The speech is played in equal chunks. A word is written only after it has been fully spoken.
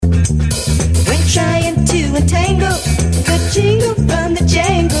When trying to entangle the jingle from the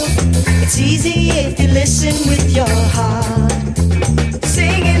jangle, it's easy if you listen with your heart.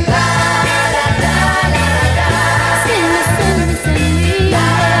 Singing la la la la la la. Sing la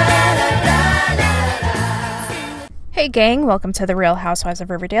la la la la. Hey gang, welcome to The Real Housewives of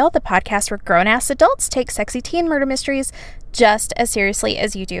Riverdale, the podcast where grown-ass adults take sexy teen murder mysteries just as seriously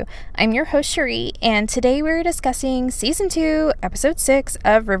as you do. I'm your host, Cherie, and today we're discussing Season 2, Episode 6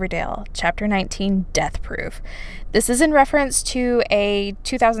 of Riverdale, Chapter 19, Death Proof. This is in reference to a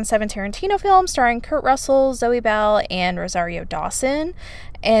 2007 Tarantino film starring Kurt Russell, Zoe Bell, and Rosario Dawson.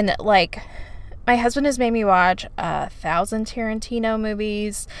 And, my husband has made me watch 1,000 Tarantino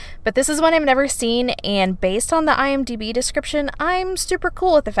movies, but this is one I've never seen, and based on the IMDb description, I'm super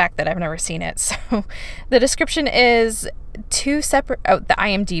cool with the fact that I've never seen it. So the description is the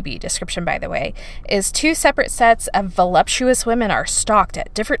IMDb description, by the way, is two separate sets of voluptuous women are stalked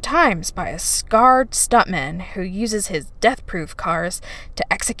at different times by a scarred stuntman who uses his death-proof cars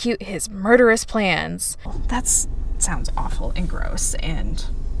to execute his murderous plans. That sounds awful and gross, and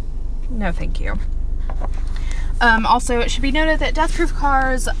no thank you. Also, it should be noted that death-proof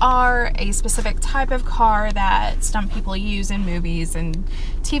cars are a specific type of car that stunt people use in movies and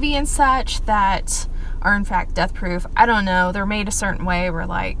TV and such that are in fact death-proof. I don't know. They're made a certain way where,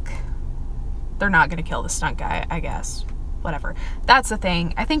 they're not going to kill the stunt guy, I guess. Whatever. That's the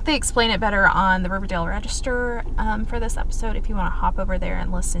thing. I think they explain it better on the Riverdale Register for this episode. If you want to hop over there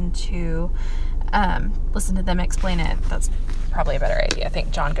and listen to them explain it, that's probably a better idea. I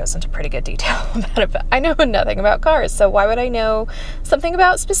think John goes into pretty good detail about it, but I know nothing about cars, so why would I know something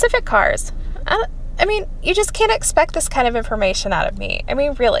about specific cars? I mean, you just can't expect this kind of information out of me. I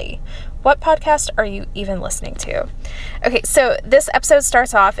mean, really, what podcast are you even listening to? Okay, so this episode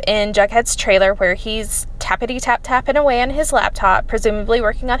starts off in Jughead's trailer where he's tapping away on his laptop, presumably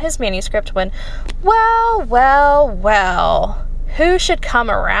working on his manuscript when, well, who should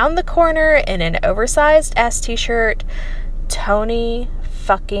come around the corner in an oversized S t-shirt? Tony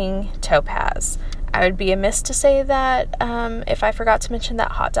fucking Topaz. I would be amiss to say that if I forgot to mention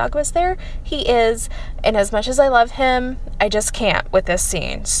that Hot Dog was there. He is, and as much as I love him, I just can't with this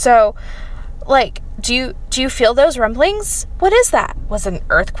scene. So, do you feel those rumblings? What is that? Was it an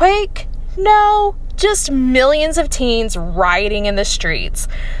earthquake? No, just millions of teens rioting in the streets.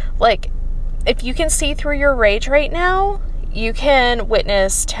 If you can see through your rage right now, you can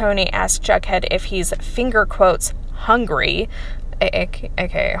witness Tony ask Jughead if he's, finger quotes, hungry,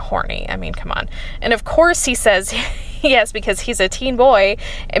 aka horny. I mean, come on. And of course he says yes, because he's a teen boy,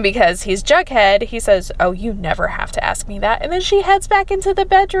 and because he's Jughead, he says, oh, you never have to ask me that. And then she heads back into the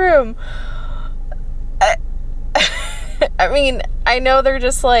bedroom. I mean, I know they're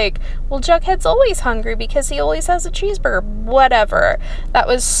just well, Jughead's always hungry because he always has a cheeseburger. Whatever. That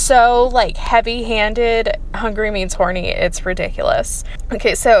was so, heavy-handed. Hungry means horny. It's ridiculous.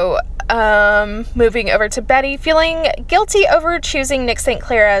 Okay, so, moving over to Betty, feeling guilty over choosing Nick St.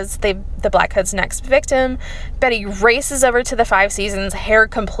 Clair as the Black Hood's next victim. Betty races over to the Five Seasons, hair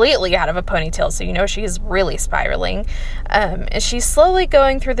completely out of a ponytail, so you know she's really spiraling. And she's slowly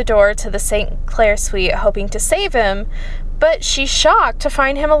going through the door to the St. Clair suite, hoping to save him, but she's shocked to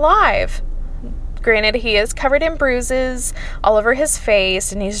find him alive. Granted, he is covered in bruises all over his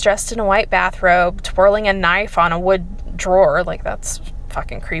face, and he's dressed in a white bathrobe, twirling a knife on a wood drawer. That's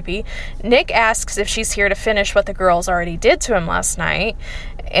fucking creepy. Nick asks if she's here to finish what the girls already did to him last night,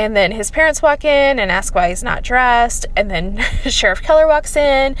 and then his parents walk in and ask why he's not dressed, and then Sheriff Keller walks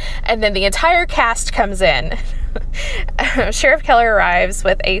in, and then the entire cast comes in. Sheriff Keller arrives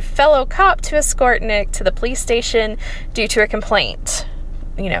with a fellow cop to escort Nick to the police station due to a complaint,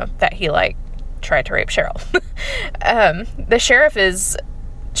 that he, tried to rape Cheryl. The sheriff is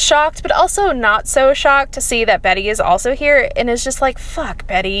shocked, but also not so shocked to see that Betty is also here, and is just fuck,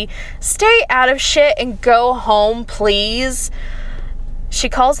 Betty, stay out of shit and go home, please. She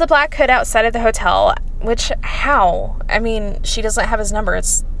calls the Black Hood outside of the hotel, which, how? I mean, she doesn't have his number,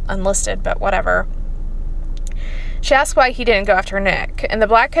 it's unlisted, but whatever. She asks why he didn't go after Nick, and the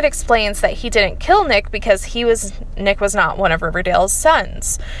Black Hood explains that he didn't kill Nick because Nick was not one of Riverdale's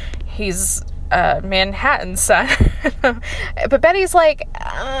sons. He's Manhattan's son. But Betty's what?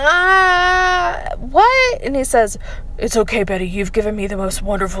 And he says, it's okay, Betty, you've given me the most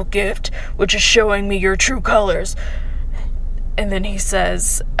wonderful gift, which is showing me your true colors. And then he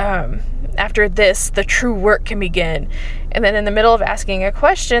says, after this, the true work can begin. And then in the middle of asking a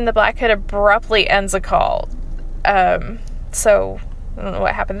question, the Black Hood abruptly ends a call. So I don't know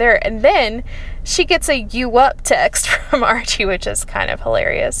what happened there. And then she gets a "you up" text from Archie, which is kind of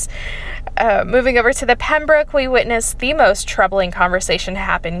hilarious. Moving over to the Pembroke, we witness the most troubling conversation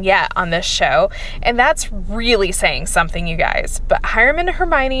happen yet on this show, and that's really saying something, you guys. But Hiram and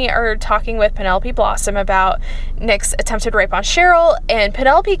Hermione are talking with Penelope Blossom about Nick's attempted rape on Cheryl, and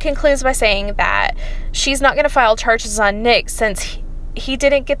Penelope concludes by saying that she's not going to file charges on Nick since he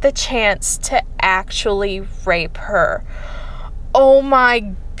didn't get the chance to actually rape her. Oh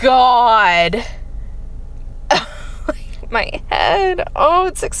my God. My head. Oh,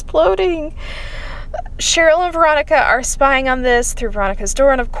 it's exploding. Cheryl and Veronica are spying on this through Veronica's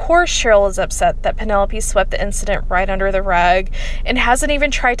door, and of course Cheryl is upset that Penelope swept the incident right under the rug and hasn't even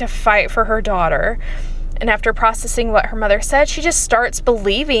tried to fight for her daughter. And after processing what her mother said, she just starts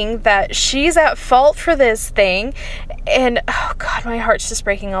believing that she's at fault for this thing. And, oh God, my heart's just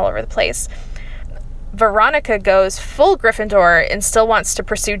breaking all over the place. Veronica goes full Gryffindor and still wants to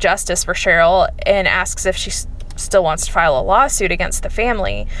pursue justice for Cheryl and asks if she still wants to file a lawsuit against the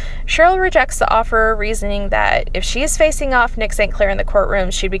family. Cheryl rejects the offer, reasoning that if she is facing off Nick St. Clair in the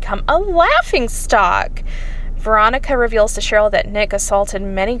courtroom, she'd become a laughingstock. Veronica reveals to Cheryl that Nick assaulted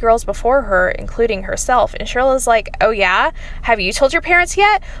many girls before her, including herself, and Cheryl is like, "Oh yeah? Have you told your parents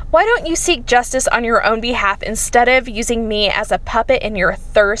yet? Why don't you seek justice on your own behalf instead of using me as a puppet in your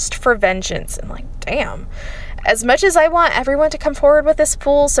thirst for vengeance?" And like, damn. As much as I want everyone to come forward with this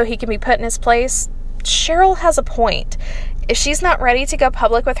fool so he can be put in his place, Cheryl has a point. If she's not ready to go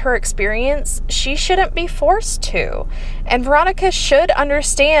public with her experience, she shouldn't be forced to. And Veronica should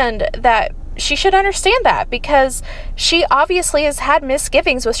understand that. She should understand that because she obviously has had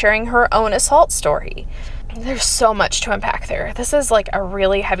misgivings with sharing her own assault story. There's so much to unpack there. This is like a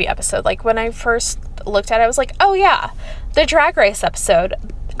really heavy episode. Like when I first looked at it, I was like, oh yeah, the Drag Race episode.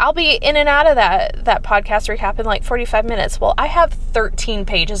 I'll be in and out of that podcast recap in like 45 minutes. Well, I have 13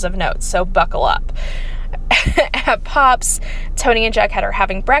 pages of notes, so buckle up. At Pops, Tony and Jughead are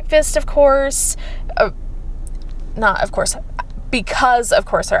having breakfast, of course. Not of course, because of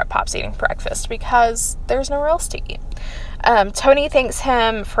course they're at Pops eating breakfast, because there's nowhere else to eat. Tony thanks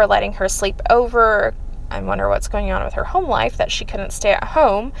him for letting her sleep over. I wonder what's going on with her home life that she couldn't stay at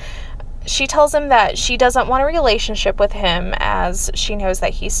home. She tells him that she doesn't want a relationship with him as she knows that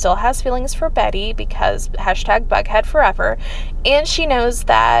he still has feelings for Betty because #Bughead forever. And she knows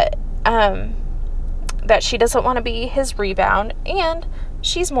that that she doesn't want to be his rebound and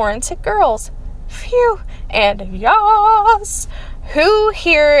she's more into girls. Phew. And yas! Who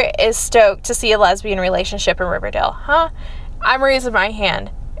here is stoked to see a lesbian relationship in Riverdale? Huh? I'm raising my hand.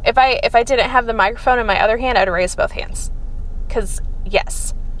 If I didn't have the microphone in my other hand, I'd raise both hands. Because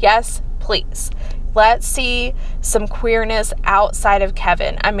yes, please. Let's see some queerness outside of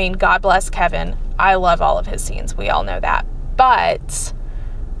Kevin. I mean, God bless Kevin. I love all of his scenes. We all know that. But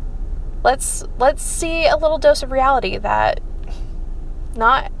let's see a little dose of reality that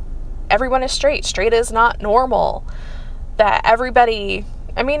not everyone is straight. Straight is not normal. That everybody,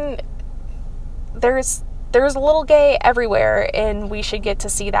 I mean, there's a little gay everywhere, and we should get to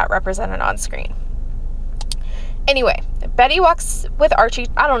see that represented on screen. Anyway, Betty walks with Archie.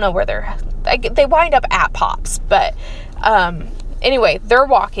 I don't know where they wind up at Pops, but anyway, they're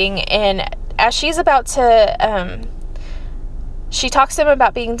walking, and as she's about to, she talks to him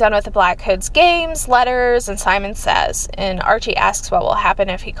about being done with the Black Hood's games, letters, and Simon Says, and Archie asks what will happen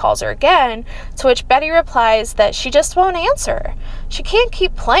if he calls her again, to which Betty replies that she just won't answer. She can't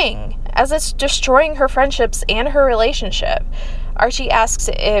keep playing, as it's destroying her friendships and her relationship. Archie asks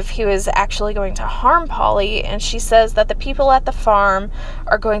if he was actually going to harm Polly, and she says that the people at the farm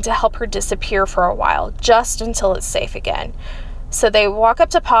are going to help her disappear for a while, just until it's safe again. So they walk up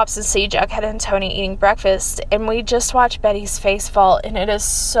to Pops and see Jughead and Tony eating breakfast, and we just watch Betty's face fall, and it is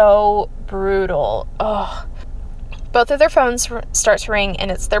so brutal. Ugh. Both of their phones start to ring,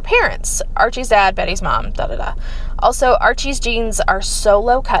 and it's their parents. Archie's dad, Betty's mom, da-da-da. Also, Archie's jeans are so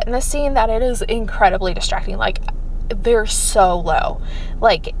low cut in this scene that it is incredibly distracting. Like, they're so low.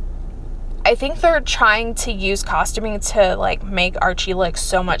 Like, I think they're trying to use costuming to, like, make Archie look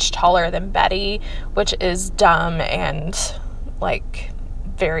so much taller than Betty, which is dumb and, like,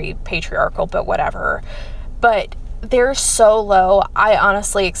 very patriarchal, but whatever. But they're so low, I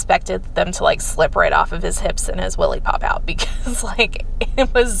honestly expected them to, like, slip right off of his hips and his willy pop out, because, like,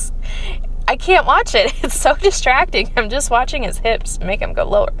 I can't watch it. It's so distracting. I'm just watching his hips make him go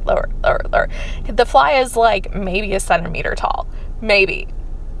lower, lower, lower, lower. The fly is, like, maybe a centimeter tall. Maybe.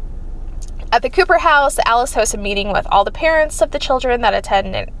 At the Cooper house, Alice hosts a meeting with all the parents of the children that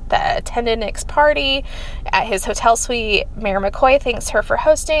attended Nick's party at his hotel suite. Mayor McCoy thanks her for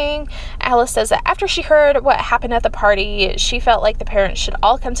hosting. Alice says that after she heard what happened at the party, she felt like the parents should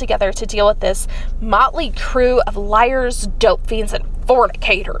all come together to deal with this motley crew of liars, dope fiends, and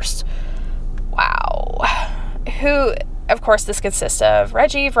fornicators. Wow. Who, of course, this consists of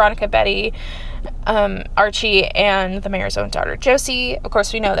Reggie, Veronica, Betty, Archie, and the mayor's own daughter, Josie. Of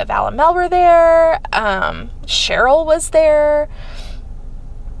course, we know that Val and Mel were there. Cheryl was there.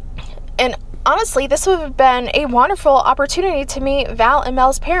 And honestly, this would have been a wonderful opportunity to meet Val and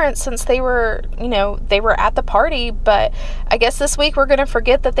Mel's parents since they were at the party. But I guess this week we're going to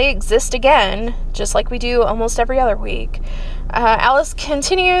forget that they exist again, just like we do almost every other week. Alice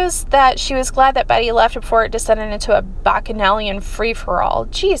continues that she was glad that Betty left before it descended into a bacchanalian free-for-all.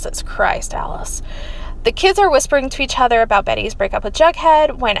 Jesus Christ, Alice. The kids are whispering to each other about Betty's breakup with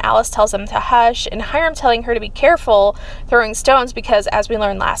Jughead when Alice tells them to hush, and Hiram telling her to be careful throwing stones because, as we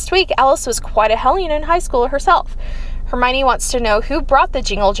learned last week, Alice was quite a hellion in high school herself. Hermione wants to know who brought the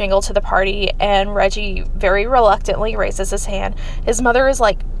jingle jingle to the party, and Reggie very reluctantly raises his hand. His mother is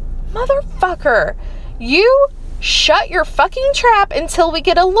like, "Motherfucker, you shut your fucking trap until we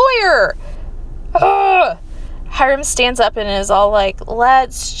get a lawyer." Ugh. Hiram stands up and is all like,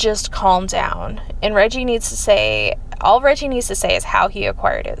 "Let's just calm down." And all Reggie needs to say is how he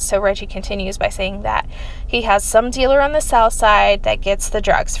acquired it. So Reggie continues by saying that he has some dealer on the south side that gets the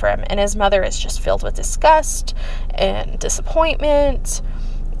drugs for him, and his mother is just filled with disgust and disappointment.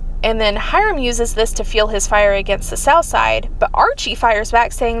 And then Hiram uses this to fuel his fire against the south side, but Archie fires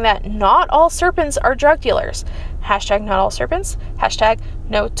back saying that not all serpents are drug dealers. Hashtag not all serpents. Hashtag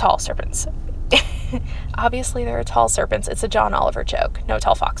no tall serpents. Obviously there are tall serpents. It's a John Oliver joke. No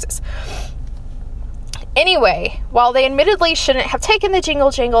tall foxes. Anyway, while they admittedly shouldn't have taken the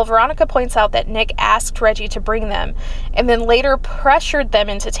jingle jingle, Veronica points out that Nick asked Reggie to bring them and then later pressured them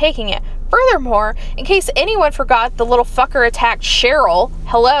into taking it. Furthermore, in case anyone forgot, the little fucker attacked Cheryl.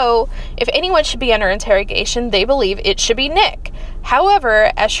 Hello? If anyone should be under interrogation, they believe it should be Nick.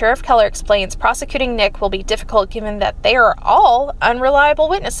 However, as Sheriff Keller explains, prosecuting Nick will be difficult given that they are all unreliable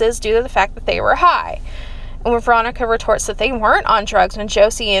witnesses due to the fact that they were high. And when Veronica retorts that they weren't on drugs when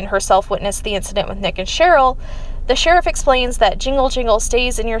Josie and herself witnessed the incident with Nick and Cheryl, the sheriff explains that jingle jingle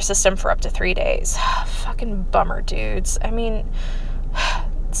stays in your system for up to 3 days. Fucking bummer, dudes. I mean,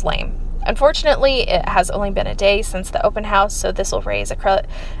 it's lame. Unfortunately, it has only been a day since the open house, so this will raise a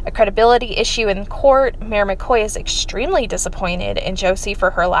credibility issue in court. Mayor McCoy is extremely disappointed in Josie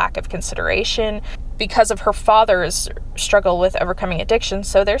for her lack of consideration because of her father's struggle with overcoming addiction,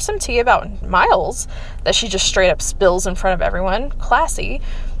 so there's some tea about Miles that she just straight up spills in front of everyone. Classy.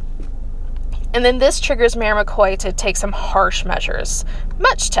 And then this triggers Mayor McCoy to take some harsh measures,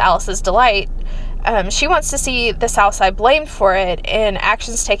 much to Alice's delight. She wants to see the South Side blamed for it and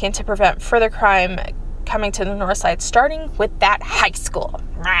actions taken to prevent further crime coming to the North Side, starting with that high school.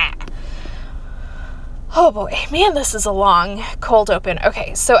 Oh boy, man, this is a long cold open.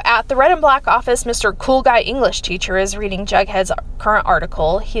 Okay, so at the Red and Black office, Mr. Cool Guy English teacher is reading Jughead's current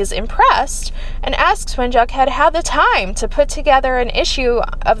article. He is impressed and asks when Jughead had the time to put together an issue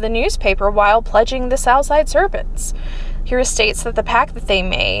of the newspaper while pledging the Southside Serpents. He states that the pact that they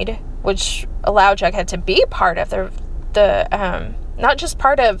made, which allowed Jughead to be part of the not just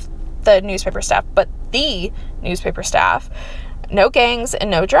part of the newspaper staff, but the newspaper staff, no gangs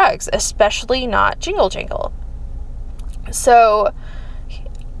and no drugs, especially not Jingle Jingle. So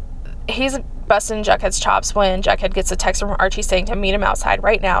he's busting Jughead's chops when Jughead gets a text from Archie saying to meet him outside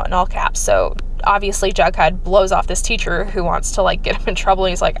right now in all caps. So obviously Jughead blows off this teacher who wants to get him in trouble,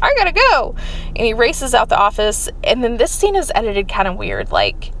 and he's like, "I gotta go," and he races out the office. And then this scene is edited kind of weird.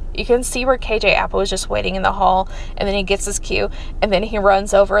 You can see where KJ Apple was just waiting in the hall, and then he gets his cue, and then he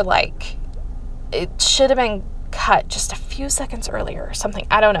runs over it should have been cut just a few seconds earlier or something.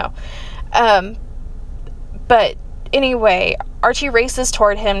 I don't know. But anyway, Archie races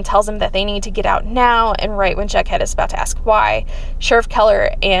toward him, tells him that they need to get out now, and right when Jughead is about to ask why, Sheriff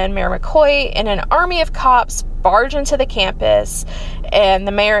Keller and Mayor McCoy and an army of cops barge into the campus, and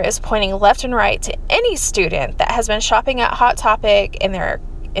the mayor is pointing left and right to any student that has been shopping at Hot Topic and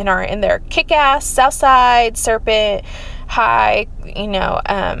are in their kick-ass Southside Serpent high,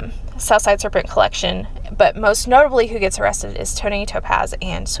 Southside Serpent collection. But most notably, who gets arrested is Tony, Topaz,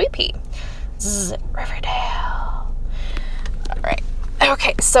 and Sweet Pea. Riverdale. All right.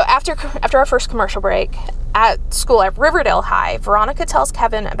 Okay, so after our first commercial break, at school at Riverdale High, Veronica tells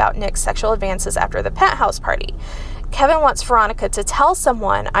Kevin about Nick's sexual advances after the penthouse party. Kevin wants Veronica to tell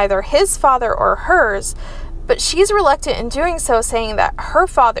someone, either his father or hers, But she's reluctant in doing so, saying that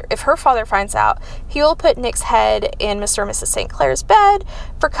if her father finds out, he will put Nick's head in Mr. and Mrs. St. Clair's bed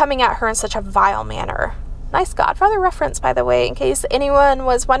for coming at her in such a vile manner. Nice Godfather reference, by the way, in case anyone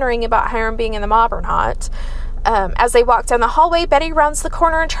was wondering about Hiram being in the mob or not. As they walk down the hallway, Betty rounds the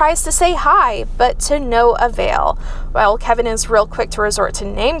corner and tries to say hi, but to no avail. While Kevin is real quick to resort to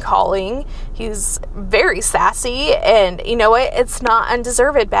name-calling, he's very sassy, and you know what? It's not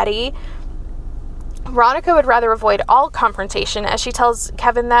undeserved, Betty. Veronica would rather avoid all confrontation as she tells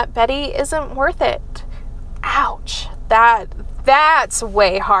Kevin that Betty isn't worth it. Ouch. That's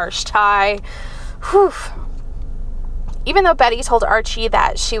way harsh, Ty. Whew. Even though Betty told Archie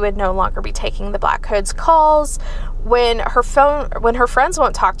that she would no longer be taking the Black Hood's calls, when her friends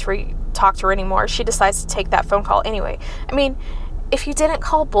won't talk to her anymore, she decides to take that phone call anyway. I mean, if you didn't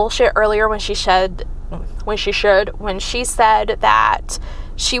call bullshit earlier when she said that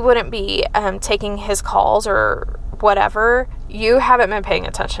she wouldn't be taking his calls or whatever, you haven't been paying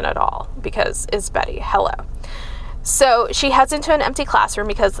attention at all, because it's Betty. Hello. So she heads into an empty classroom,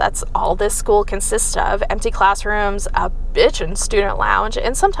 because that's all this school consists of. Empty classrooms, a bitchin' student lounge,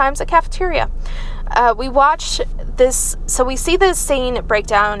 and sometimes a cafeteria. We see this scene break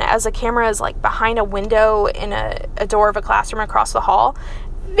down as the camera is like behind a window in a door of a classroom across the hall.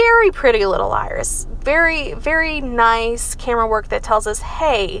 Very Pretty Little Liars. Very, very nice camera work that tells us,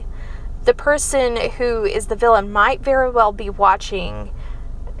 hey, the person who is the villain might very well be watching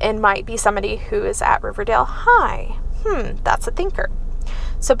and might be somebody who is at Riverdale High. That's a thinker.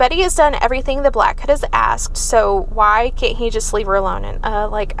 So Betty has done everything the Black Hood has asked, so why can't he just leave her alone? And,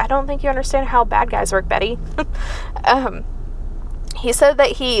 I don't think you understand how bad guys work, Betty. He said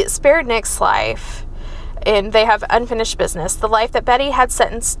that he spared Nick's life, and they have unfinished business. The life that Betty had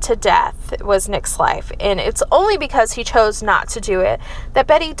sentenced to death was Nick's life, and it's only because he chose not to do it that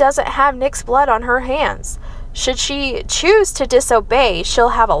Betty doesn't have Nick's blood on her hands. Should she choose to disobey, she'll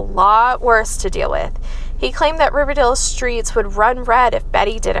have a lot worse to deal with. He claimed that Riverdale streets would run red if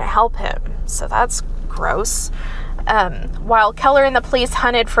Betty didn't help him, so that's gross. While Keller and the police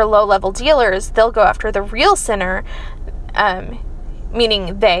hunted for low-level dealers, they'll go after the real sinner,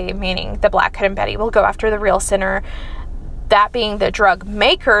 meaning the Black Hood and Betty will go after the real sinner, that being the drug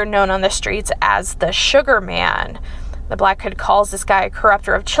maker known on the streets as the Sugar Man. The Black Hood calls this guy a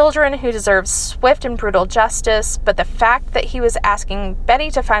corrupter of children who deserves swift and brutal justice, but the fact that he was asking Betty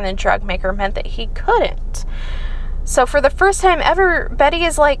to find the drug maker meant that he couldn't. So for the first time ever, Betty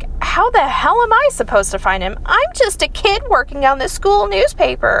is like, how the hell am I supposed to find him? I'm just a kid working on the school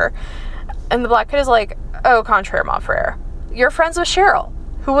newspaper. And the Black Hood is like, au contraire, mon frere. You're friends with Cheryl,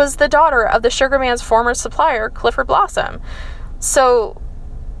 who was the daughter of the Sugar Man's former supplier, Clifford Blossom. So,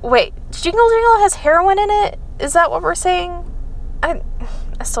 wait, Jingle Jingle has heroin in it? Is that what we're saying? I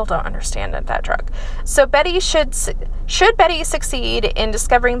still don't understand that drug. So Betty should Betty succeed in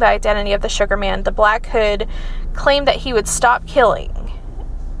discovering the identity of the Sugar Man, the Black Hood claimed that he would stop killing.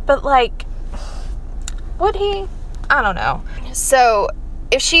 But would he? I don't know. So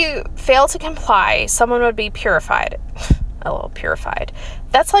if she failed to comply, someone would be purified. A little purified.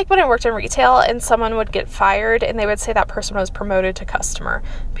 That's like when I worked in retail and someone would get fired and they would say that person was promoted to customer.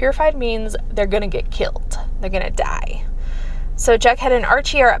 Purified means they're gonna get killed. They're gonna die. So Jughead and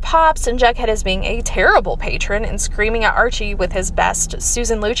Archie are at Pops, and Jughead is being a terrible patron and screaming at Archie with his best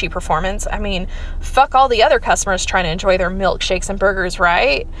Susan Lucci performance. I mean, fuck all the other customers trying to enjoy their milkshakes and burgers,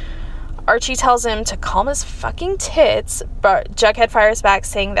 right? Archie tells him to calm his fucking tits, but Jughead fires back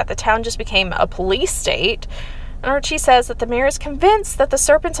saying that the town just became a police state. And Archie says that the mayor is convinced that the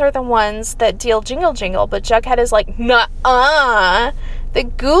serpents are the ones that deal Jingle Jingle, but Jughead is like, nuh-uh, the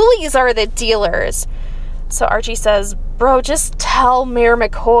ghoulies are the dealers. So Archie says, bro, just tell Mayor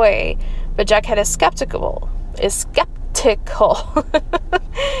McCoy. But Jughead is skeptical.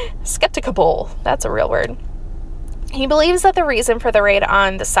 Skeptical. That's a real word. He believes that the reason for the raid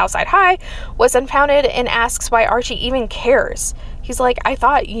on the Southside High was unfounded and asks why Archie even cares. He's like, I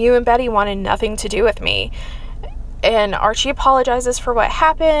thought you and Betty wanted nothing to do with me. And Archie apologizes for what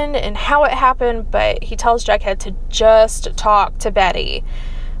happened and how it happened, but he tells Jughead to just talk to Betty.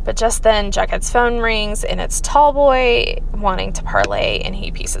 But just then, Jughead's phone rings, and it's Tallboy wanting to parlay, and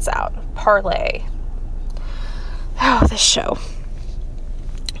he pieces out. Parlay. Oh, this show.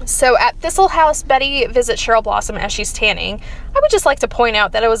 So at Thistle House, Betty visits Cheryl Blossom as she's tanning. I would just like to point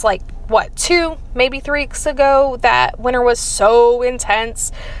out that it was 2, maybe 3 weeks ago that winter was so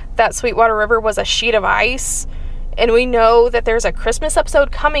intense that Sweetwater River was a sheet of ice. And we know that there's a Christmas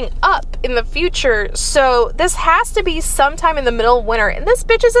episode coming up in the future. So this has to be sometime in the middle of winter. And this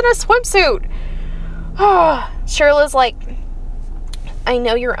bitch is in a swimsuit. Oh, Cheryl is like, I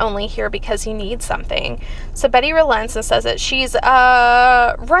know you're only here because you need something. So Betty relents and says that she's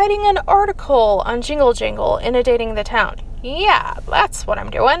writing an article on Jingle Jangle, inundating the town. Yeah, that's what I'm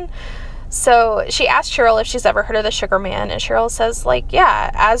doing. So she asked Cheryl if she's ever heard of the Sugar Man, and Cheryl says, like,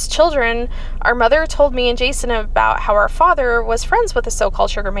 yeah, as children, our mother told me and Jason about how our father was friends with the so-called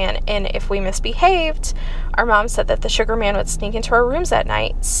Sugar Man, and if we misbehaved, our mom said that the Sugar Man would sneak into our rooms at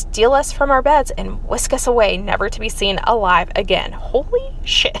night, steal us from our beds, and whisk us away, never to be seen alive again. Holy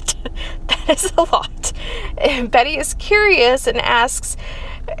shit. That is a lot. And Betty is curious and asks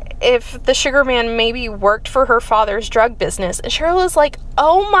if the Sugar Man maybe worked for her father's drug business. And Cheryl is like,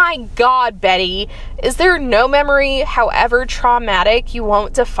 oh my God, Betty, is there no memory, however traumatic, you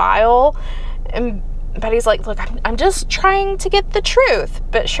won't defile? And Betty's like, look, I'm just trying to get the truth.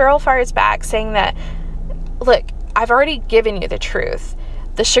 But Cheryl fires back saying that, look, I've already given you the truth.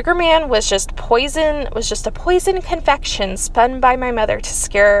 The Sugar Man was just a poison confection spun by my mother to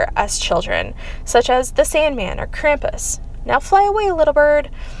scare us children, such as the Sandman or Krampus. Now fly away, little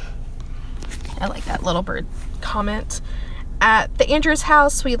bird. I like that little bird comment. At the Andrews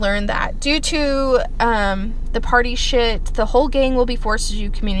house, we learned that due to the party shit, the whole gang will be forced to do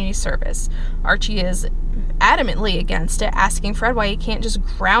community service. Archie is adamantly against it, asking Fred why he can't just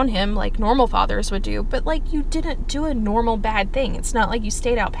ground him like normal fathers would do. But, like, you didn't do a normal bad thing. It's not like you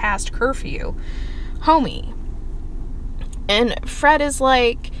stayed out past curfew. Homie. And Fred is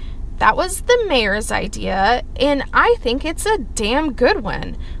like, that was the mayor's idea, and I think it's a damn good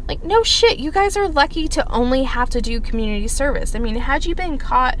one. Like, no shit, you guys are lucky to only have to do community service. I mean, had you been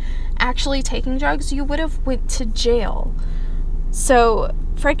caught actually taking drugs, you would have went to jail. So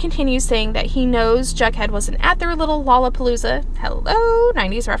Fred continues saying that he knows Jughead wasn't at their little Lollapalooza. Hello,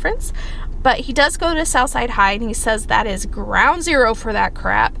 90s reference. But he does go to Southside High, and he says that is ground zero for that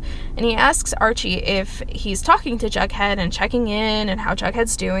crap. And he asks Archie if he's talking to Jughead and checking in and how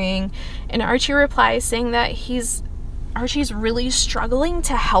Jughead's doing. And Archie replies saying that Archie's really struggling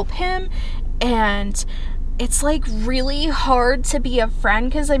to help him. And it's, like, really hard to be a friend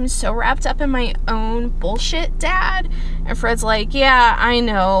because I'm so wrapped up in my own bullshit, Dad. And Fred's like, yeah, I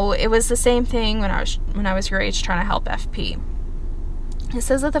know. It was the same thing when I was your age trying to help FP. He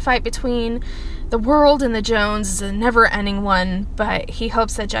says that the fight between the world and the Jones is a never-ending one, but he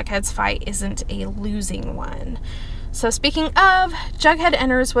hopes that Jughead's fight isn't a losing one. So speaking of, Jughead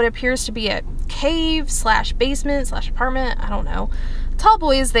enters what appears to be a cave/basement/apartment, I don't know.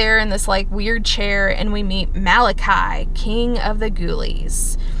 Tallboy is there in this, like, weird chair, and we meet Malachi, king of the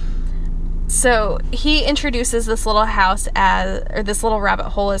ghoulies. So he introduces this little house this little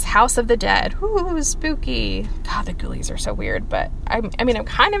rabbit hole as House of the Dead. Ooh, spooky. God, the ghoulies are so weird, but I'm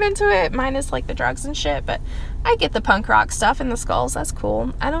kind of into it, minus, like, the drugs and shit, but I get the punk rock stuff and the skulls. That's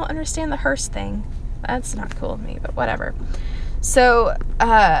cool. I don't understand the hearse thing. That's not cool with me, but whatever. So,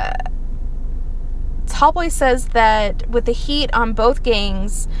 Tallboy says that with the heat on both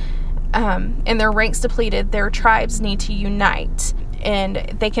gangs and their ranks depleted, their tribes need to unite. And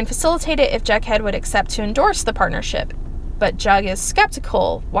they can facilitate it if Jughead would accept to endorse the partnership. But Jug is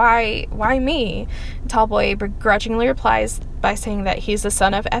skeptical. Why me? Tallboy begrudgingly replies by saying that he's the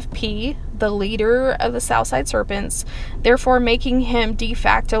son of FP, the leader of the Southside Serpents, therefore making him de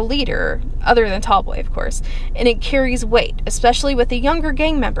facto leader, other than Tallboy, of course. And it carries weight, especially with the younger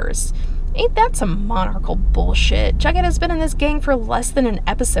gang members. Ain't that some monarchical bullshit? Jughead has been in this gang for less than an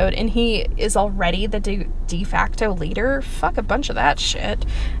episode, and he is already the de facto leader? Fuck a bunch of that shit.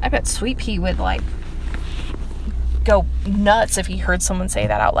 I bet Sweet Pea would, like, go nuts if he heard someone say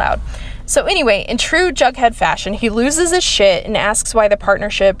that out loud. So anyway, in true Jughead fashion, he loses his shit and asks why the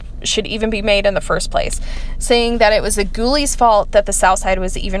partnership should even be made in the first place, saying that it was the Ghoulies' fault that the Southside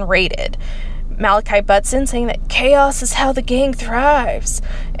was even raided. Malachi butts in, saying that chaos is how the gang thrives,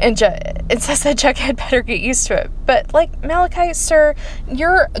 and says that Jughead better get used to it. But, like, Malachi, sir,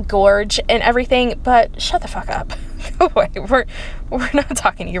 you're a gorge and everything, but shut the fuck up. Go away. We're not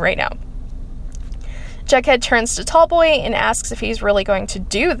talking to you right now. Jughead turns to Tallboy and asks if he's really going to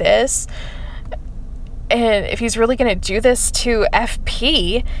do this, and if he's really going to do this to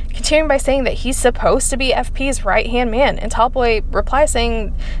FP, continuing by saying that he's supposed to be FP's right-hand man. And Tallboy replies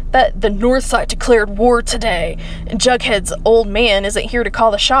saying that the North Side declared war today, and Jughead's old man isn't here to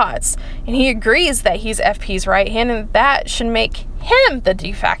call the shots. And he agrees that he's FP's right hand, and that should make him the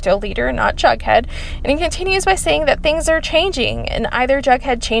de facto leader, not Jughead. And he continues by saying that things are changing, and either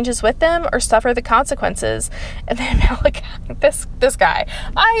Jughead changes with them or suffer the consequences. And then Malachi, this guy,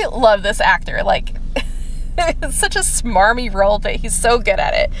 I love this actor, like... It's such a smarmy role, but he's so good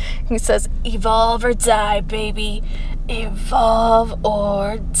at it. He says, evolve or die, baby. Evolve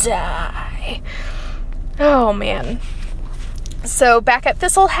or die. Oh, man. So back at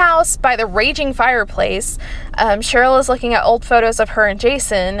Thistle House by the raging fireplace, Cheryl is looking at old photos of her and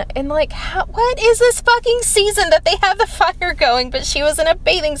Jason and like, what is this fucking season that they have the fire going, but she was in a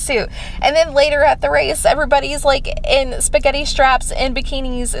bathing suit? And then later at the race, everybody's like in spaghetti straps and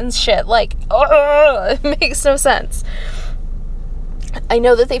bikinis and shit. Like, it makes no sense. I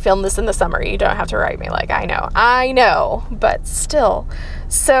know that they filmed this in the summer. You don't have to write me like, I know, but still.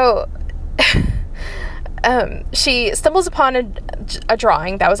 So she stumbles upon a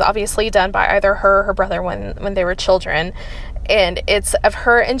drawing that was obviously done by either her or her brother when they were children. And it's of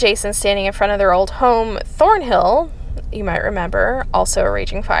her and Jason standing in front of their old home, Thornhill, you might remember, also a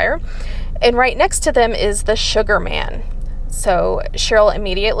raging fire. And right next to them is the Sugar Man. So Cheryl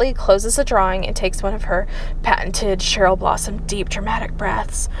immediately closes the drawing and takes one of her patented Cheryl Blossom deep dramatic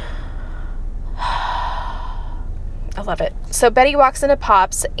breaths. I love it. So Betty walks into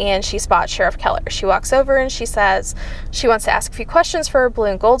Pop's and she spots Sheriff Keller. She walks over and she says she wants to ask a few questions for her blue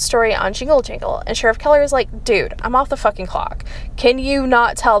and gold story on Jingle Jangle. And Sheriff Keller is like, dude, I'm off the fucking clock. Can you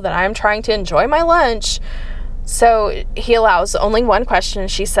not tell that I'm trying to enjoy my lunch? So he allows only one question.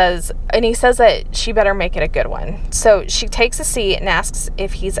 He says that she better make it a good one. So she takes a seat and asks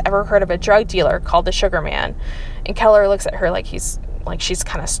if he's ever heard of a drug dealer called the Sugar Man. And Keller looks at her like she's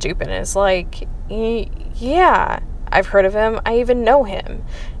kind of stupid and is like, yeah, I've heard of him. I even know him.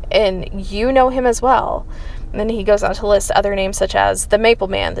 And you know him as well. And then he goes on to list other names such as the Maple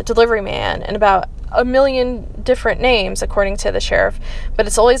Man, the Delivery Man, and about a million different names, according to the sheriff. But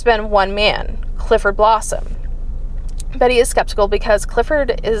it's always been one man, Clifford Blossom. Betty is skeptical because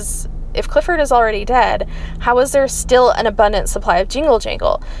if Clifford is already dead, how is there still an abundant supply of Jingle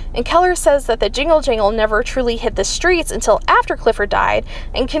Jangle? And Keller says that the Jingle Jangle never truly hit the streets until after Clifford died,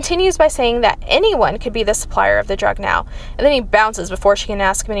 and continues by saying that anyone could be the supplier of the drug now. And then he bounces before she can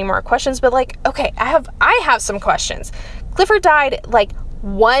ask him any more questions, but like, okay, I have some questions. Clifford died like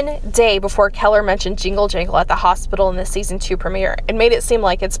one day before Keller mentioned Jingle Jangle at the hospital in the season 2 premiere, and made it seem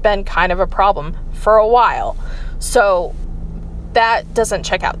like it's been kind of a problem for a while. So that doesn't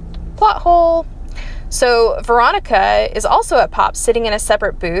check out. Plot hole. So Veronica is also at Pop, sitting in a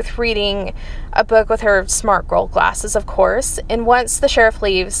separate booth reading a book with her smart girl glasses, of course. And once the sheriff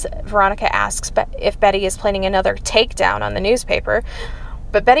leaves, Veronica asks if Betty is planning another takedown on the newspaper.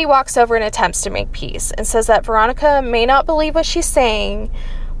 But Betty walks over and attempts to make peace and says that Veronica may not believe what she's saying,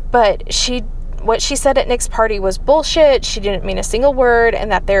 but what she said at Nick's party was bullshit. She didn't mean a single word,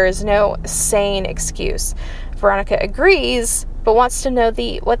 and that there is no sane excuse. Veronica agrees, but wants to know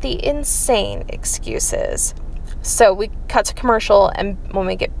what the insane excuse is. So we cut to commercial, and when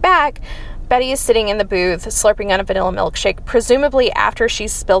we get back, Betty is sitting in the booth slurping on a vanilla milkshake, presumably after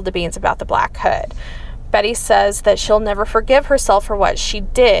she's spilled the beans about the Black Hood. Betty says that she'll never forgive herself for what she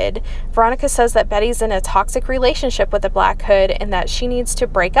did. Veronica says that Betty's in a toxic relationship with the Black Hood and that she needs to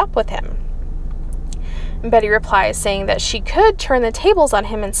break up with him. And Betty replies saying that she could turn the tables on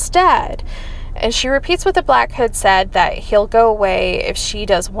him instead. And she repeats what the Black Hood said, that he'll go away if she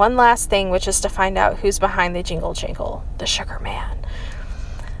does one last thing, which is to find out who's behind the Jingle Jangle, the Sugar Man.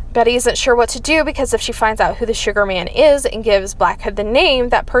 Betty isn't sure what to do because if she finds out who the Sugar Man is and gives Black Hood the name,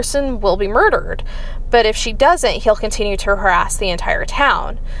 that person will be murdered. But if she doesn't, he'll continue to harass the entire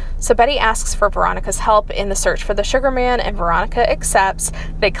town. So Betty asks for Veronica's help in the search for the Sugar Man, and Veronica accepts.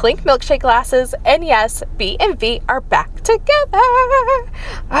 They clink milkshake glasses, and yes, B and V are back together.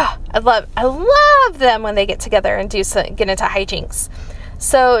 Oh, I love them when they get together and get into hijinks.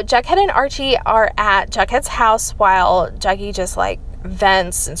 So Jughead and Archie are at Jughead's house while Juggy just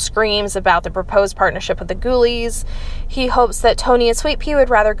vents and screams about the proposed partnership with the Ghoulies. He hopes that Tony and Sweet Pea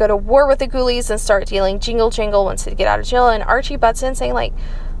would rather go to war with the Ghoulies and start dealing Jingle Jangle once they get out of jail, and Archie butts in saying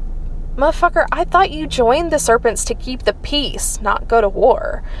motherfucker, I thought you joined the Serpents to keep the peace, not go to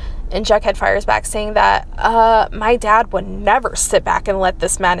war. And Jughead fires back saying that, my dad would never sit back and let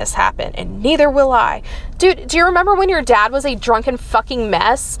this madness happen, and neither will I. Dude, do you remember when your dad was a drunken fucking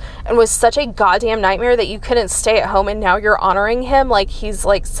mess and was such a goddamn nightmare that you couldn't stay at home, and now you're honoring him like he's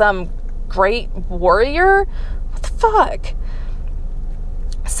some great warrior? What the fuck?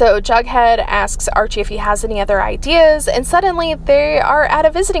 So Jughead asks Archie if he has any other ideas, and suddenly they are at a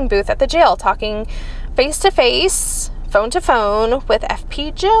visiting booth at the jail talking face to face, phone to phone with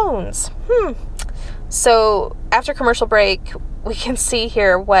F.P. Jones. So after commercial break, we can see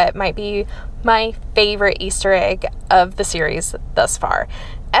here what might be my favorite Easter egg of the series thus far.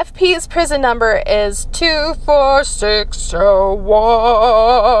 FP's prison number is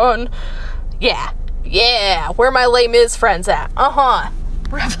 24601. Yeah, where my Les Mis friends at?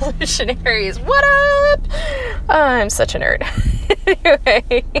 revolutionaries. What up? I'm such a nerd.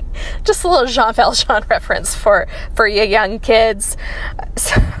 Anyway, just a little Jean Valjean reference for you young kids.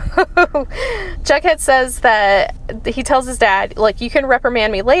 So, Jughead says that he tells his dad, like, you can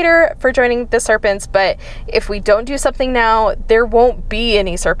reprimand me later for joining the serpents, but if we don't do something now, there won't be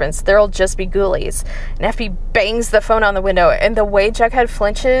any serpents. There'll just be ghoulies. And FP bangs the phone on the window, and the way Jughead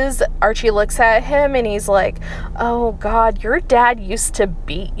flinches, Archie looks at him and he's like, oh God, your dad used to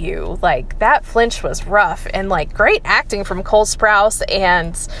beat you. Like, that flinch was rough. And like, great acting from Cole Sprouse,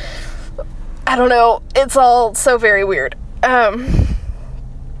 and I don't know, it's all so very weird.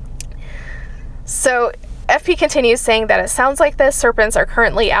 So FP continues saying that it sounds like the serpents are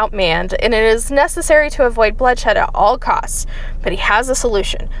currently outmanned and it is necessary to avoid bloodshed at all costs, but he has a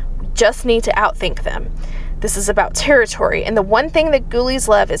solution. We just need to outthink them. This is about territory, and the one thing that ghoulies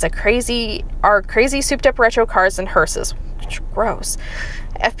love is our crazy souped up retro cars and hearses. Which is gross.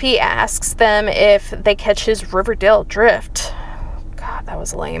 FP asks them if they catch his Riverdale drift. God, that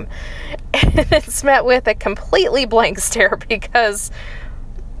was lame. And it's met with a completely blank stare because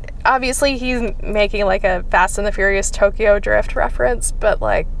obviously he's making like a Fast and the Furious Tokyo Drift reference, but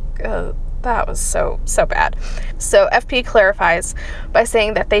like, that was so bad. So FP clarifies by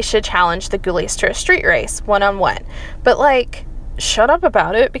saying that they should challenge the ghoulies to a street race, one-on-one. But like, shut up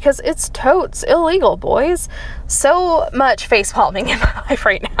about it, because it's totes illegal, boys. So much facepalming in my life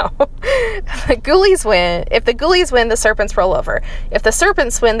right now. The ghoulies win. If the ghoulies win, the serpents roll over. If the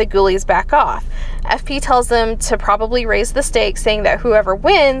serpents win, the ghoulies back off. FP tells them to probably raise the stakes, saying that whoever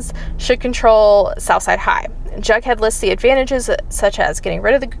wins should control Southside High. Jughead lists the advantages, such as getting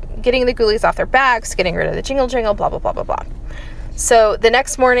the ghoulies off their backs, getting rid of the jingle, blah, blah, blah, blah, blah. So the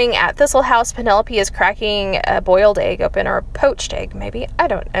next morning at Thistle House, Penelope is cracking a boiled egg open, or a poached egg, maybe. I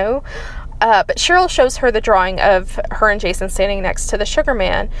don't know. But Cheryl shows her the drawing of her and Jason standing next to the Sugar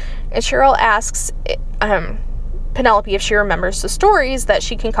Man. And Cheryl asks Penelope if she remembers the stories that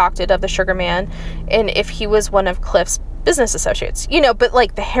she concocted of the Sugar Man and if he was one of Cliff's business associates. You know, but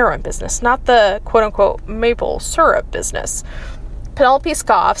like the heroin business, not the quote-unquote maple syrup business. Penelope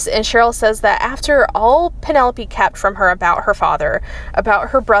scoffs, and Cheryl says that after all Penelope kept from her about her father, about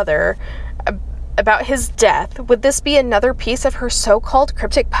her brother, about his death, would this be another piece of her so-called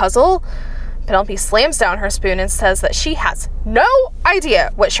cryptic puzzle? Penelope slams down her spoon and says that she has no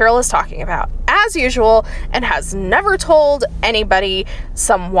idea what Cheryl is talking about, as usual, and has never told anybody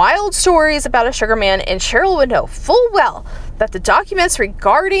some wild stories about a sugar man, and Cheryl would know full well that the documents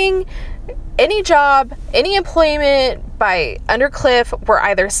regarding any job, any employment under Cliff were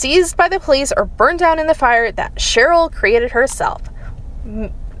either seized by the police or burned down in the fire that Cheryl created herself.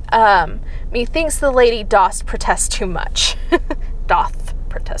 Methinks the lady doth protest too much. Doth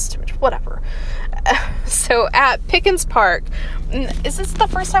protest too much, whatever. So at Pickens Park, is this the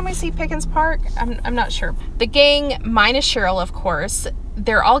first time we see Pickens Park? I'm not sure. The gang, minus Cheryl, of course,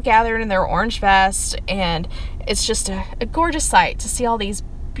 they're all gathered in their orange vests, and it's just a gorgeous sight to see all these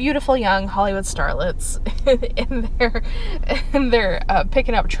beautiful young Hollywood starlets in their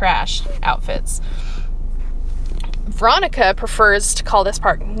picking up trash outfits. Veronica prefers to call this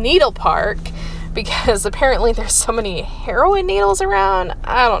park Needle Park because apparently there's so many heroin needles around.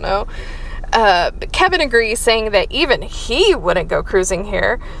 I don't know. But Kevin agrees, saying that even he wouldn't go cruising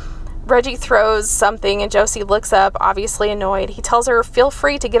here. Reggie throws something and Josie looks up, obviously annoyed. He tells her, feel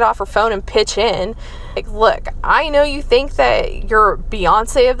free to get off her phone and pitch in. Like, look, I know you think that you're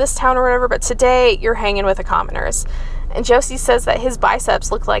Beyonce of this town or whatever, but today you're hanging with the commoners. And Josie says that his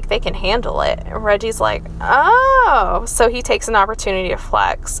biceps look like they can handle it. And Reggie's like, oh. So he takes an opportunity to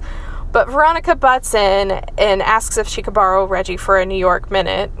flex. But Veronica butts in and asks if she could borrow Reggie for a New York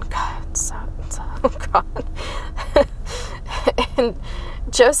minute. God. And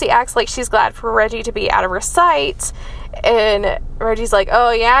Josie acts like she's glad for Reggie to be out of her sight. And Reggie's like,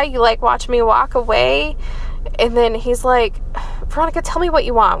 oh yeah, you like watch me walk away? And then he's like, Veronica, tell me what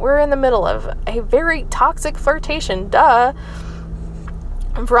you want. We're in the middle of a very toxic flirtation, duh.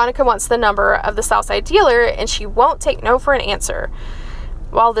 And Veronica wants the number of the Southside dealer, and she won't take no for an answer.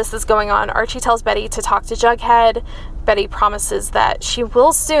 While this is going on, Archie tells Betty to talk to Jughead. Betty promises that she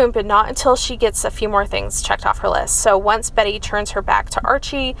will soon, but not until she gets a few more things checked off her list. So once Betty turns her back to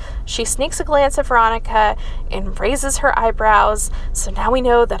Archie, she sneaks a glance at Veronica and raises her eyebrows. So now we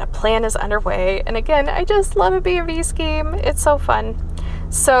know that a plan is underway. And again, I just love a B&B scheme. It's so fun.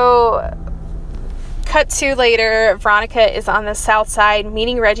 So cut to later, Veronica is on the south side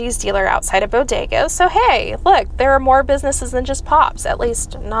meeting Reggie's dealer outside a bodega. So hey, look, there are more businesses than just Pops, at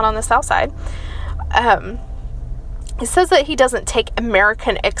least not on the south side. He says that he doesn't take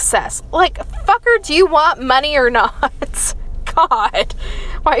American Excess. Like, fucker, do you want money or not? God.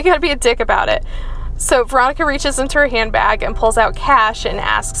 Why you gotta be a dick about it? So Veronica reaches into her handbag and pulls out cash and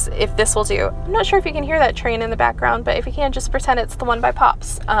asks if this will do. I'm not sure if you can hear that train in the background, but if you can, just pretend it's the one by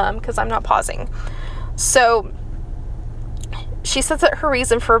Pops, because I'm not pausing. So she says that her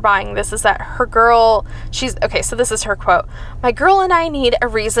reason for buying this is that her girl, so this is her quote. "My girl and I need a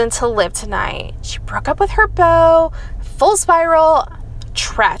reason to live tonight. She broke up with her beau, full spiral,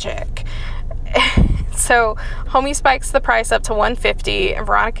 tragic." So homie spikes the price up to $150 and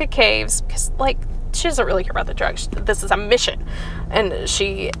Veronica caves because, like, she doesn't really care about the drugs. This is a mission. And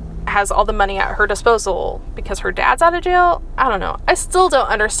she has all the money at her disposal because her dad's out of jail. I don't know. I still don't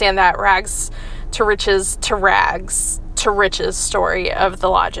understand that rags to riches to rags to riches story of the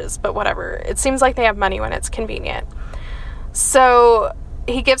lodges, but whatever. It seems like they have money when it's convenient. So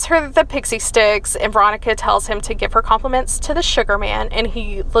he gives her the pixie sticks and Veronica tells him to give her compliments to the sugar man, and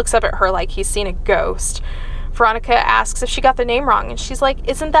he looks up at her like he's seen a ghost. Veronica asks if she got the name wrong, and she's like,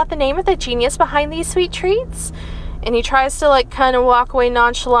 "Isn't that the name of the genius behind these sweet treats?" And he tries to, like, kind of walk away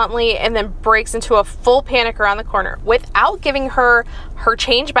nonchalantly and then breaks into a full panic around the corner without giving her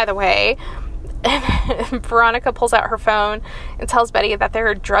change, by the way. And Veronica pulls out her phone and tells Betty that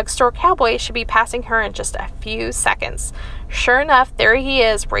their drugstore cowboy should be passing her in just a few seconds. Sure enough, there he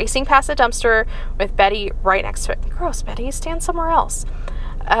is, racing past a dumpster with Betty right next to it. Gross, Betty, stand somewhere else.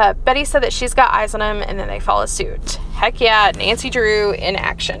 Betty said that she's got eyes on him, and then they follow suit. Heck yeah, Nancy Drew in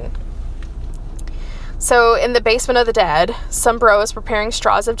action. So, in the basement of the dead, some bro is preparing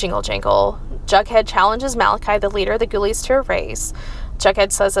straws of Jingle Jangle. Jughead challenges Malachi, the leader of the Ghoulies, to a race.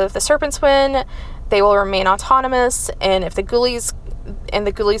 Jughead says that if the Serpents win, they will remain autonomous, and if the Ghoulies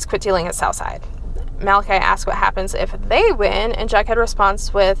quit dealing at Southside. Malachi asks what happens if they win, and Jughead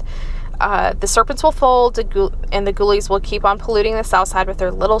responds with, the Serpents will fold, and the Ghoulies will keep on polluting the Southside with their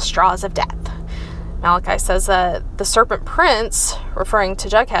little straws of death. Malachi says that the Serpent Prince, referring to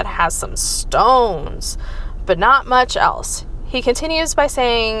Jughead, has some stones, but not much else. He continues by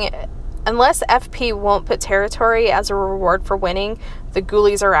saying, unless FP won't put territory as a reward for winning, the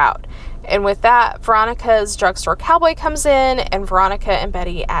Ghoulies are out. And with that, Veronica's drugstore cowboy comes in, and Veronica and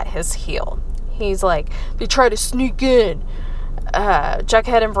Betty at his heel. He's like, they try to sneak in.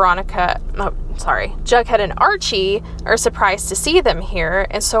 Jughead and Archie are surprised to see them here,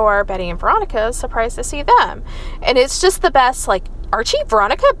 and so are Betty and Veronica surprised to see them. And it's just the best, like, Archie,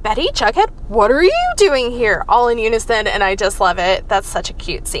 Veronica, Betty, Jughead, what are you doing here? All in unison, and I just love it. That's such a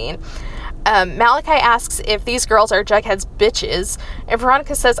cute scene. Malachi asks if these girls are Jughead's bitches, and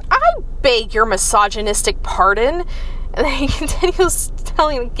Veronica says, I beg your misogynistic pardon. And then he continues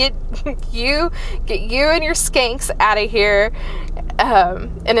telling them, get you and your skanks out of here.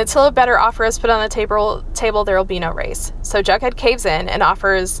 And until a better offer is put on the table, there will be no race. So Jughead caves in and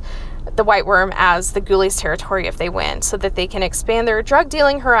offers the White Worm as the Ghoulies' territory if they win, so that they can expand their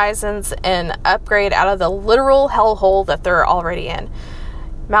drug-dealing horizons and upgrade out of the literal hellhole that they're already in.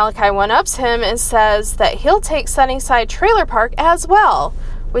 Malachi one-ups him and says that he'll take Sunnyside Trailer Park as well,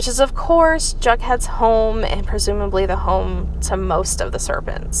 which is, of course, Jughead's home and presumably the home to most of the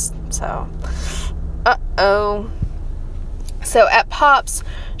Serpents. So, So at Pop's,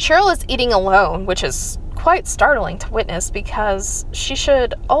 Cheryl is eating alone, which is quite startling to witness because she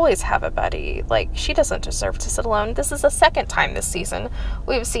should always have a buddy. Like, she doesn't deserve to sit alone. This is the second time this season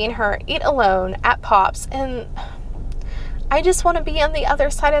we've seen her eat alone at Pop's, and I just want to be on the other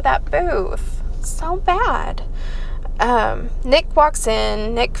side of that booth so bad. Nick walks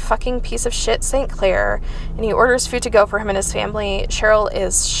in, Nick fucking piece of shit St. Clair, and he orders food to go for him and his family. Cheryl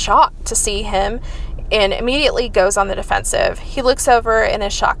is shocked to see him and immediately goes on the defensive. He looks over and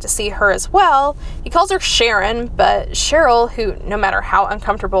is shocked to see her as well. He calls her Sharon, but Cheryl, who no matter how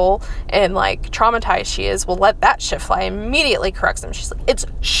uncomfortable and like traumatized she is, will let that shit fly, immediately corrects him. She's like, it's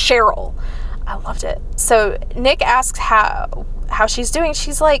Cheryl. I loved it. So Nick asks how she's doing.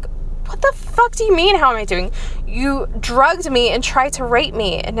 She's like, what the fuck do you mean, how am I doing? You drugged me and tried to rape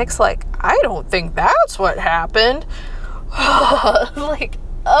me. And Nick's like, I don't think that's what happened. Like,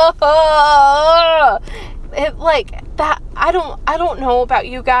 it, like, that, I don't know about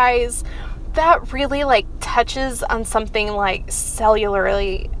you guys. That really, like, touches on something, like,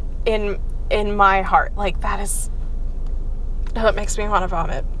 cellularly in my heart. Like, that is, it makes me want to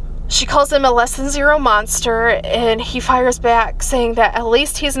vomit. She calls him a less than zero monster, and he fires back, saying that at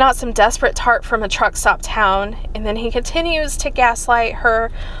least he's not some desperate tart from a truck stop town. And then he continues to gaslight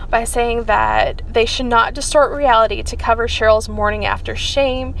her by saying that they should not distort reality to cover Cheryl's mourning after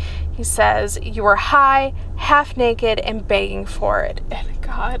shame. He says, you were high, half naked, and begging for it. And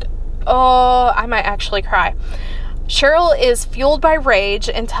God, oh, I might actually cry. Cheryl is fueled by rage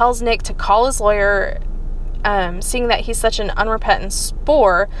and tells Nick to call his lawyer seeing that he's such an unrepentant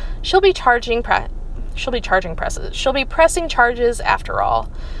spore, she'll be pressing charges after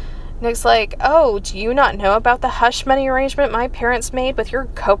all. Nick's like, oh, do you not know about the hush money arrangement my parents made with your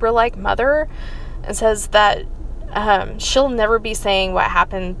cobra-like mother? And says that she'll never be saying what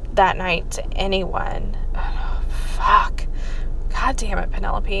happened that night to anyone. Oh, fuck. God damn it,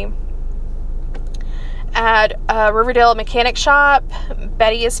 Penelope. At a Riverdale mechanic shop,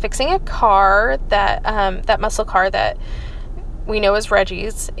 Betty is fixing a car, that muscle car that we know is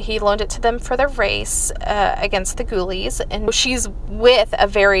Reggie's. He loaned it to them for the race against the Ghoulies, and she's with a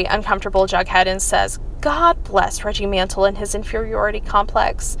very uncomfortable Jughead and says, God bless Reggie Mantle and his inferiority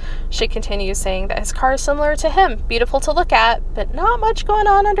complex. She continues saying that his car is similar to him, beautiful to look at, but not much going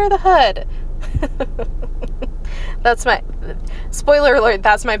on under the hood. That's my, spoiler alert,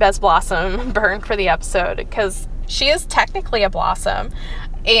 that's my best Blossom burn for the episode, because she is technically a Blossom,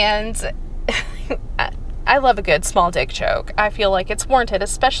 and I love a good small dick joke. I feel like it's warranted,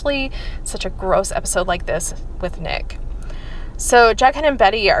 especially such a gross episode like this with Nick. So Jughead and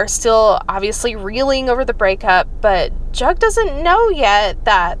Betty are still obviously reeling over the breakup, but Jug doesn't know yet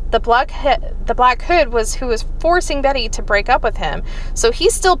that the Black Hood was who was forcing Betty to break up with him, so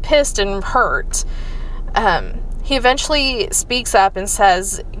he's still pissed and hurt. He eventually speaks up and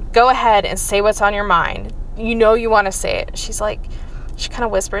says, go ahead and say what's on your mind. You know you want to say it. She kind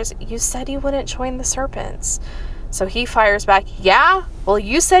of whispers, you said you wouldn't join the Serpents. So he fires back, yeah? Well,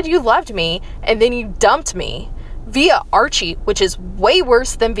 you said you loved me, and then you dumped me. Via Archie, which is way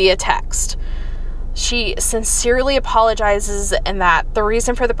worse than via text. She sincerely apologizes and that the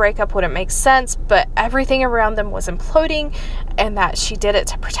reason for the breakup wouldn't make sense, but everything around them was imploding and that she did it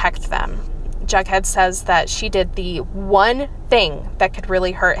to protect them. Jughead says that she did the one thing that could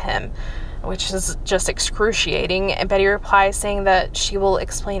really hurt him, which is just excruciating, and Betty replies saying that she will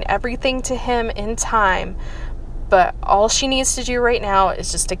explain everything to him in time, but all she needs to do right now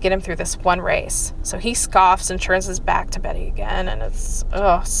is just to get him through this one race. So he scoffs and turns his back to Betty again, and it's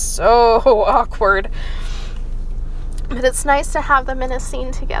so awkward. But it's nice to have them in a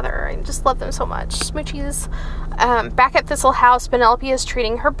scene together. I just love them so much. Smoochies. Back at Thistle House, Penelope is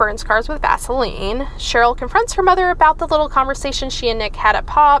treating her burn scars with Vaseline. Cheryl confronts her mother about the little conversation she and Nick had at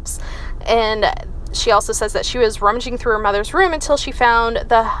Pop's, and she also says that she was rummaging through her mother's room until she found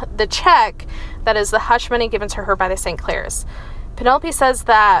the check that is the hush money given to her by the St. Clairs. Penelope says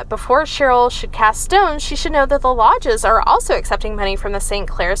that before Cheryl should cast stones, she should know that the lodges are also accepting money from the St.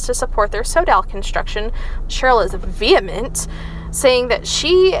 Clairs to support their Sodal construction. Cheryl is vehement, saying that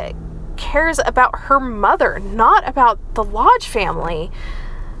she cares about her mother, not about the Lodge family.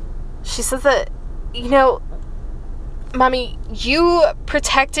 She says that, Mommy, you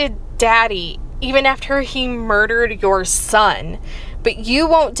protected Daddy even after he murdered your son, but you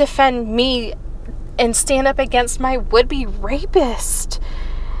won't defend me and stand up against my would-be rapist.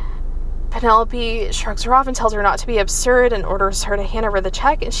 Penelope shrugs her off and tells her not to be absurd and orders her to hand over the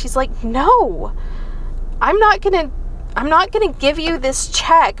check, and she's like, no, I'm not gonna give you this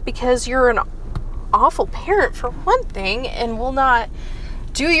check because you're an awful parent for one thing and will not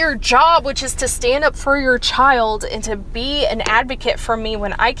do your job, which is to stand up for your child and to be an advocate for me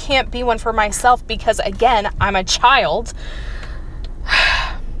when I can't be one for myself because, again, I'm a child.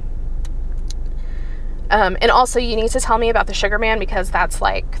 And also, you need to tell me about the Sugar Man because that's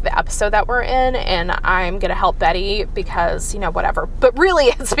like the episode that we're in, and I'm gonna help Betty because, whatever. But really,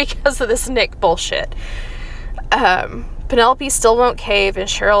 it's because of this Nick bullshit. Penelope still won't cave, and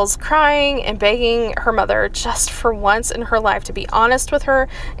Cheryl's crying and begging her mother just for once in her life to be honest with her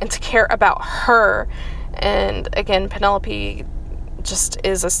and to care about her. And again, Penelope just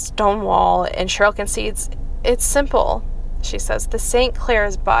is a stone wall, and Cheryl concedes, it's simple. She says, the St.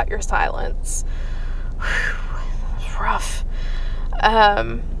 Clairs bought your silence. Rough.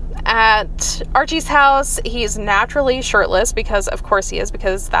 At Archie's house, he's naturally shirtless because, of course he is,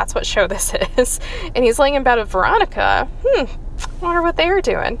 because that's what show this is. And he's laying in bed with Veronica. I wonder what they are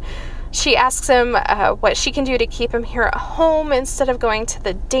doing. She asks him what she can do to keep him here at home instead of going to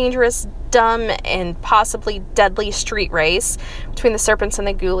the dangerous, dumb, and possibly deadly street race between the Serpents and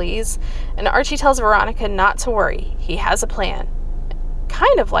the Ghoulies. And Archie tells Veronica not to worry. He has a plan.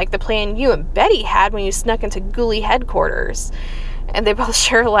 Kind of like the plan you and Betty had when you snuck into Ghoulie headquarters. And they both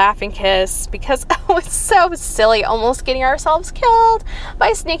share a laughing kiss because, it's so silly, almost getting ourselves killed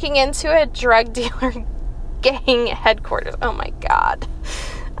by sneaking into a drug dealer gang headquarters. Oh my god.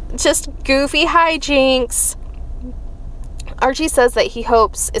 Just goofy hijinks. Archie says that he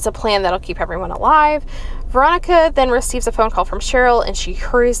hopes it's a plan that'll keep everyone alive. Veronica then receives a phone call from Cheryl, and she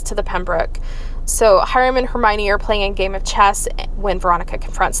hurries to the Pembroke. So Hiram and Hermione are playing a game of chess when Veronica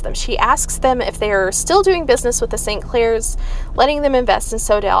confronts them. She asks them if they are still doing business with the St. Clairs, letting them invest in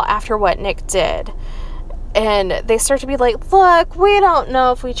Sodale after what Nick did. And they start to be like, look, we don't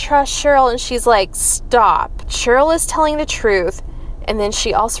know if we trust Cheryl. And she's like, stop. Cheryl is telling the truth. And then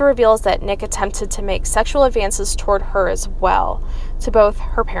she also reveals that Nick attempted to make sexual advances toward her as well, to both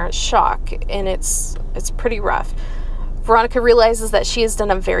her parents' shock. And it's pretty rough. Veronica realizes that she has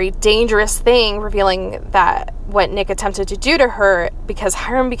done a very dangerous thing, revealing that what Nick attempted to do to her, because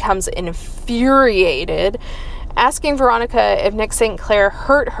Hiram becomes infuriated, asking Veronica if Nick St. Clair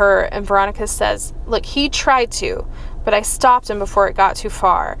hurt her, and Veronica says, look, he tried to, but I stopped him before it got too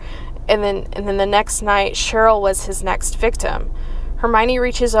far. And then the next night, Cheryl was his next victim. Hermione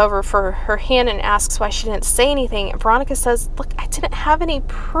reaches over for her hand and asks why she didn't say anything, and Veronica says, look, I didn't have any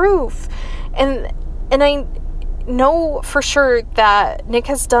proof. And I know for sure that Nick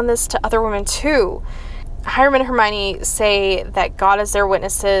has done this to other women too. Hiram and Hermione say that God is their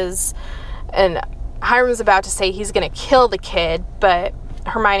witnesses, and Hiram's about to say he's going to kill the kid, but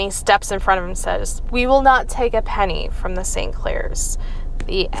Hermione steps in front of him and says, we will not take a penny from the St. Clairs.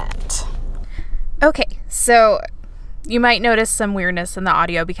 The end. Okay, so you might notice some weirdness in the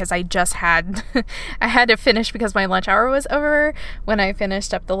audio because I just had I had to finish because my lunch hour was over when I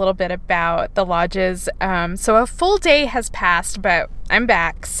finished up the little bit about the lodges. So a full day has passed, but I'm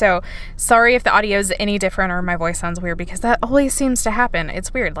back. So sorry if the audio is any different or my voice sounds weird, because that always seems to happen.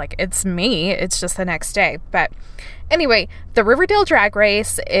 It's weird. Like, it's me. It's just the next day. But anyway, the Riverdale Drag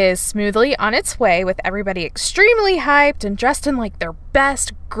Race is smoothly on its way, with everybody extremely hyped and dressed in like their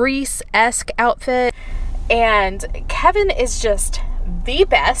best Grease-esque outfit. And Kevin is just the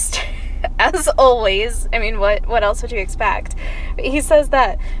best, as always. I mean, what else would you expect? He says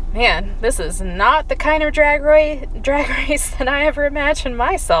that, man, this is not the kind of drag race that I ever imagined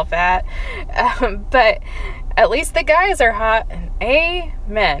myself at. But at least the guys are hot, and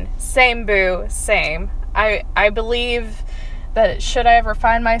amen. Same, boo, same. I believe that should I ever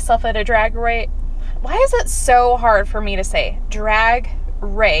find myself at a drag race, why is it so hard for me to say drag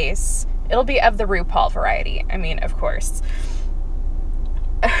race? It'll be of the RuPaul variety. I mean, of course.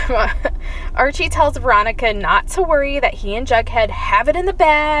 Archie tells Veronica not to worry, that he and Jughead have it in the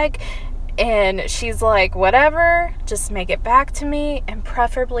bag. And she's like, whatever, just make it back to me, and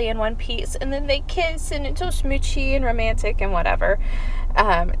preferably in one piece. And then they kiss, and it's so smoochy and romantic and whatever.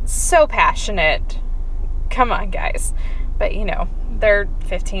 So passionate. Come on, guys. But, you know, they're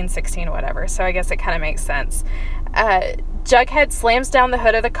 15, 16, whatever. So I guess it kind of makes sense. Jughead slams down the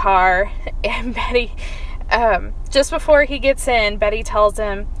hood of the car, and Betty, just before he gets in, Betty tells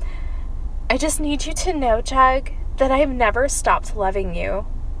him, I just need you to know, Jug, that I've never stopped loving you.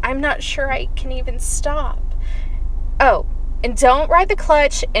 I'm not sure I can even stop. Oh, and don't ride the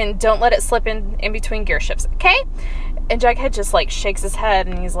clutch, and don't let it slip in between gear shifts, okay? And Jughead just, like, shakes his head,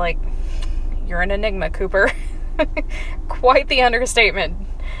 and he's like, you're an enigma, Cooper. Quite the understatement.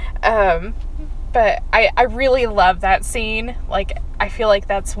 But I really love that scene. Like, I feel like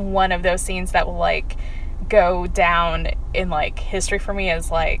that's one of those scenes that will, like, go down in, like, history for me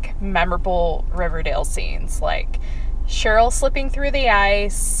as, like, memorable Riverdale scenes. Like, Cheryl slipping through the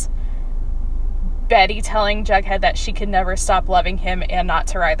ice, Betty telling Jughead that she could never stop loving him and not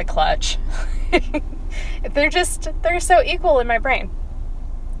to ride the clutch. They're so equal in my brain.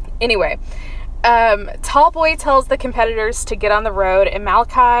 Anyway, Tallboy tells the competitors to get on the road, and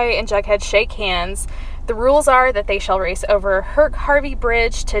Malachi and Jughead shake hands. The rules are that they shall race over Herc Harvey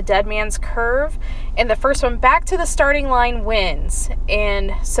Bridge to Dead Man's Curve, and the first one back to the starting line wins.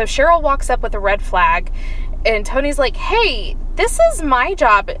 And so Cheryl walks up with a red flag, and Tony's like, hey, this is my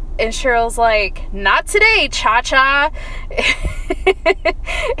job. And Cheryl's like, not today, Cha-Cha.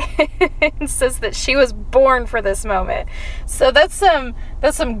 And says that she was born for this moment. So that's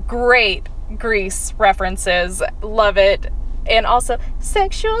some great Grease references. Love it. And also,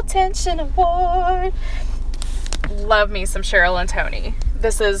 Sexual Tension Award. Love me some Cheryl and Tony.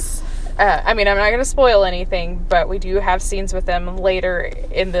 This is, I mean, I'm not going to spoil anything, but we do have scenes with them later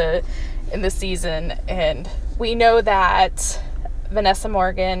in the season, and we know that Vanessa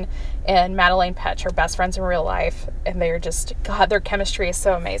Morgan and Madeleine Petsch are best friends in real life, and they're just, God, their chemistry is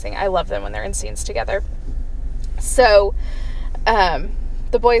so amazing. I love them when they're in scenes together. So,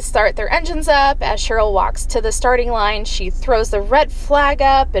 the boys start their engines up. As Cheryl walks to the starting line, she throws the red flag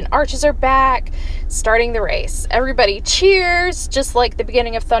up and arches her back, starting the race. Everybody cheers, just like the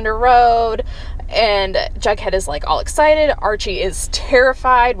beginning of Thunder Road, and Jughead is like all excited. Archie is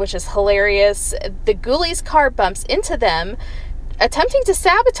terrified, which is hilarious. The Ghoulies car bumps into them, attempting to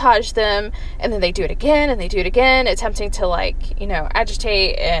sabotage them, and then they do it again, and they do it again, attempting to, like, you know,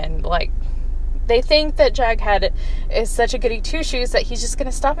 agitate and, like, they think that Jughead is such a goody two-shoes that he's just going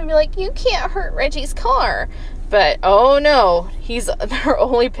to stop and be like, you can't hurt Reggie's car. But, oh no, they're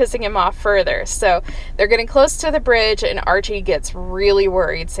only pissing him off further. So they're getting close to the bridge, and Archie gets really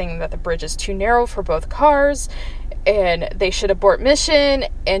worried, saying that the bridge is too narrow for both cars, and they should abort mission,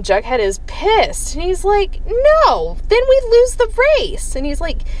 and Jughead is pissed. And he's like, no, then we lose the race. And he's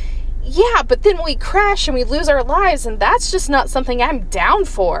like, yeah, but then we crash and we lose our lives, and that's just not something I'm down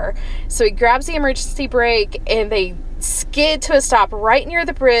for. So he grabs the emergency brake, and they skid to a stop right near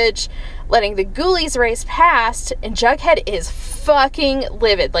the bridge, letting the ghoulies race past, and Jughead is fucking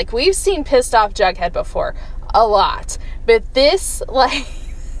livid. Like, we've seen pissed off Jughead before, a lot. But this, like,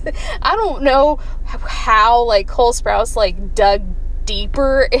 I don't know how, like, Cole Sprouse, like, dug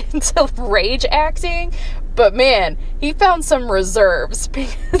deeper into rage acting, but man, he found some reserves,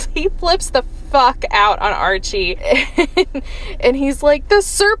 because he flips the fuck out on Archie, and he's like, the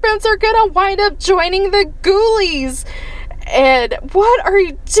serpents are gonna wind up joining the ghoulies, and what are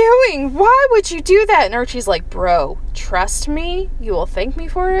you doing? Why would you do that? And Archie's like, bro, trust me, you will thank me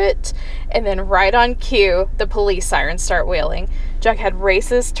for it. And then right on cue, the police sirens start wailing. Jughead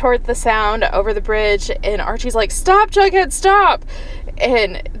races toward the sound over the bridge, and Archie's like, stop, Jughead, stop.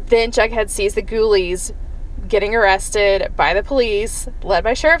 And then Jughead sees the ghoulies getting arrested by the police, led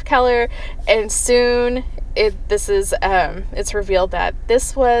by Sheriff Keller, and soon it's revealed that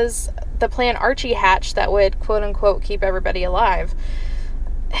this was the plan Archie hatched that would, quote-unquote, keep everybody alive.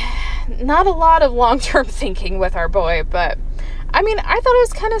 Not a lot of long-term thinking with our boy, but I mean, I thought it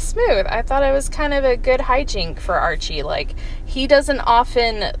was kind of smooth. I thought it was kind of a good hijink for Archie. Like, he doesn't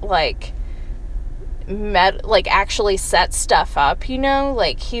often, like actually set stuff up, you know?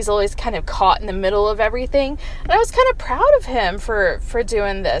 Like, he's always kind of caught in the middle of everything. And I was kind of proud of him for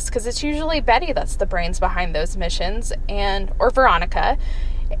doing this, because it's usually Betty that's the brains behind those missions, or Veronica.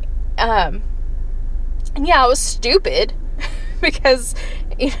 And yeah, it was stupid because,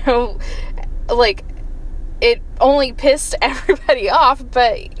 you know, like, it only pissed everybody off,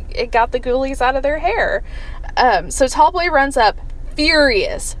 but it got the ghoulies out of their hair. So Tallboy runs up,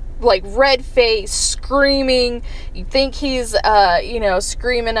 furious, like, red face, screaming. You think he's,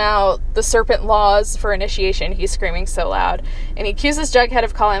 screaming out the serpent laws for initiation. He's screaming so loud. And he accuses Jughead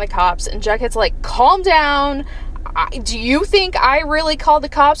of calling the cops, and Jughead's like, calm down. Do you think I really called the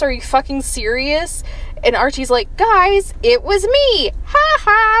cops? Are you fucking serious? And Archie's like, guys, it was me. Ha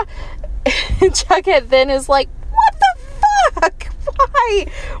ha. And Jughead then is like, what the fuck?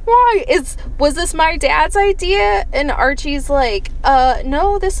 Why? Was this my dad's idea? And Archie's like,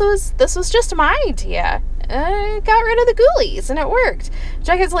 no, this was just my idea. I got rid of the ghoulies and it worked.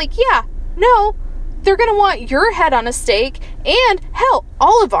 Jughead's like, yeah, no, they're gonna want your head on a stake, and hell,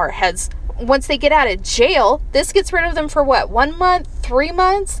 all of our heads. Once they get out of jail, this gets rid of them for what, 1 month, 3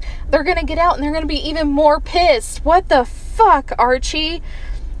 months? They're gonna get out and they're gonna be even more pissed. What the fuck, Archie?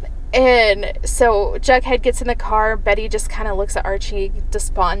 And so Jughead gets in the car. Betty just kind of looks at Archie,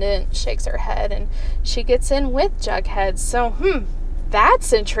 despondent, shakes her head, and she gets in with Jughead. So,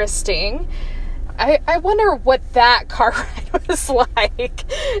 that's interesting. I wonder what that car ride was like.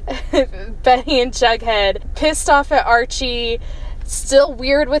 Betty and Jughead pissed off at Archie, still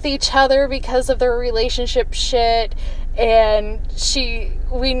weird with each other because of their relationship shit. And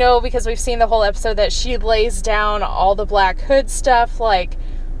we know, because we've seen the whole episode, that she lays down all the Black Hood stuff. Like,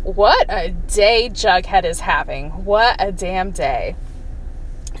 what a day Jughead is having. What a damn day.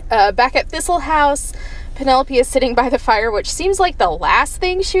 Back at Thistle House, Penelope is sitting by the fire, which seems like the last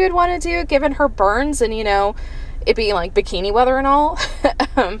thing she would want to do, given her burns and, it being like bikini weather and all.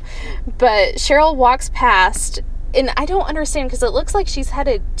 But Cheryl walks past, and I don't understand, because it looks like she's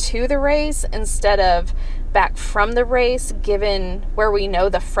headed to the race instead of back from the race, given where we know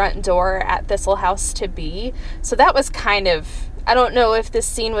the front door at Thistle House to be. So that was kind of, I don't know if this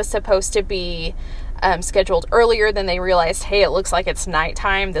scene was supposed to be scheduled earlier, then they realized, hey, it looks like it's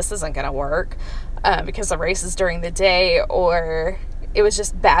nighttime, this isn't going to work, because the race is during the day, or it was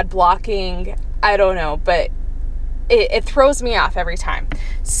just bad blocking. I don't know, but it throws me off every time.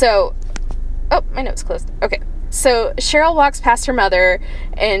 So, oh, my note's closed. Okay. So Cheryl walks past her mother,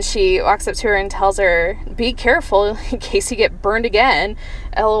 and she walks up to her and tells her, be careful in case you get burned again.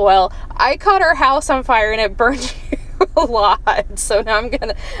 LOL. I caught our house on fire and it burned you a lot, so now I'm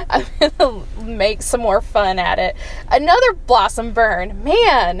gonna make some more fun at it. Another blossom burn,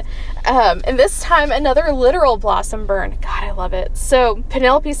 man. And this time another literal blossom burn. God, I love it. So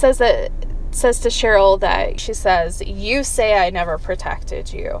Penelope says to Cheryl that, she says, you say I never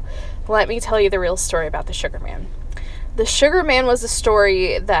protected you. Let me tell you the real story about the Sugar Man. The Sugar Man was a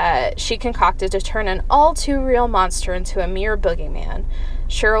story that she concocted to turn an all too real monster into a mere boogeyman.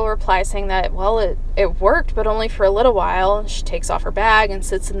 Cheryl replies saying that, well, it worked, but only for a little while. She takes off her bag and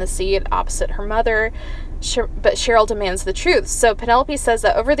sits in the seat opposite her mother, but Cheryl demands the truth. So Penelope says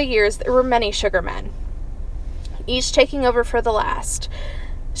that over the years, there were many sugar men, each taking over for the last.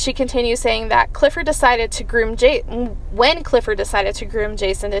 She continues saying that when Clifford decided to groom Jason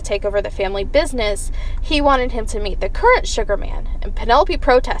to take over the family business, he wanted him to meet the current sugar man, and Penelope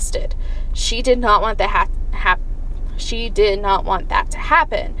protested. She did not want that to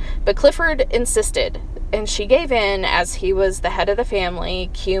happen, but Clifford insisted, and she gave in as he was the head of the family.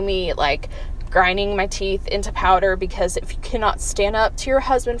 Cue me, like, grinding my teeth into powder, because if you cannot stand up to your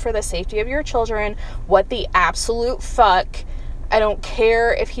husband for the safety of your children, what the absolute fuck? I don't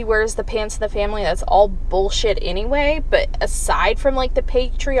care if he wears the pants in the family, that's all bullshit anyway, but aside from, like, the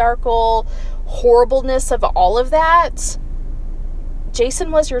patriarchal horribleness of all of that,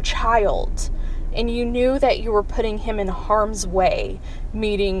 Jason was your child, and you knew that you were putting him in harm's way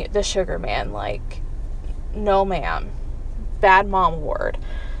meeting the sugar man. Like, no ma'am. Bad mom award.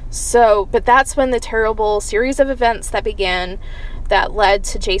 So, but that's when the terrible series of events that began that led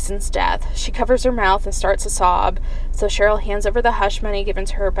to Jason's death. She covers her mouth and starts to sob, so Cheryl hands over the hush money given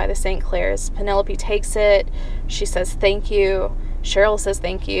to her by the St. Clairs. Penelope takes it. She says thank you. Cheryl says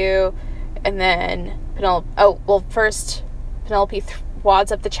thank you. And then first Penelope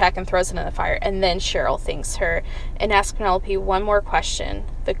wads up the check and throws it in the fire, and then Cheryl thanks her and asks Penelope one more question: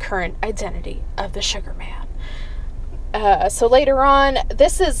 the current identity of the sugar man. So later on,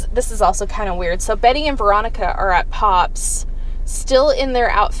 this is also kind of weird. So Betty and Veronica are at Pop's, still in their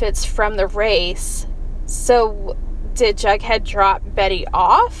outfits from the race. So did Jughead drop Betty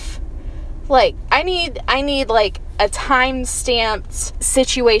off? Like, I need like a time-stamped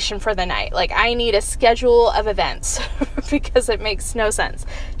situation for the night. Like, I need a schedule of events because it makes no sense.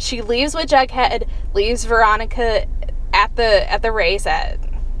 She leaves with Jughead, leaves Veronica at the race at,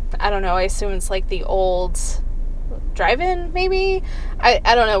 I don't know, I assume it's like the old drive-in, maybe? I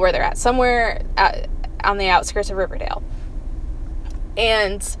don't know where they're at. Somewhere on the outskirts of Riverdale.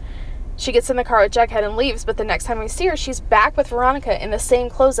 And she gets in the car with Jughead and leaves, but the next time we see her, she's back with Veronica in the same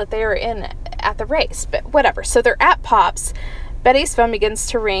clothes that they were in at the race. But whatever. So they're at Pop's. Betty's phone begins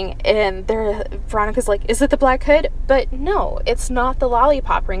to ring, and Veronica's like, is it the Black Hood? But no, it's not the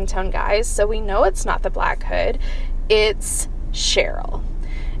Lollipop ringtone, guys. So we know it's not the Black Hood. It's Cheryl.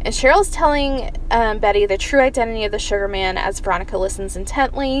 And Cheryl's telling Betty the true identity of the sugar man as Veronica listens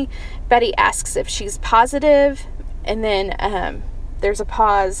intently. Betty asks if she's positive, and then there's a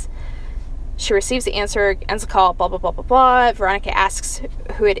pause. She receives the answer, ends the call, blah, blah, blah, blah, blah. Veronica asks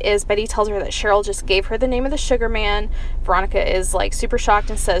who it is. Betty tells her that Cheryl just gave her the name of the sugar man. Veronica is, like, super shocked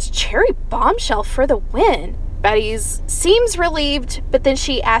and says, "Cherry bombshell for the win." Betty seems relieved, but then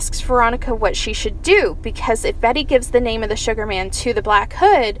she asks Veronica what she should do, because if Betty gives the name of the sugar man to the Black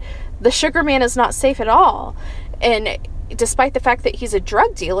Hood, the sugar man is not safe at all. And despite the fact that he's a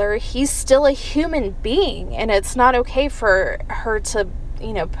drug dealer, he's still a human being, and it's not okay for her to,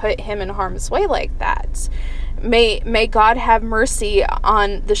 put him in harm's way like that. May God have mercy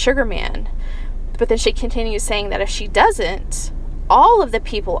on the sugar man. But then she continues saying that if she doesn't, all of the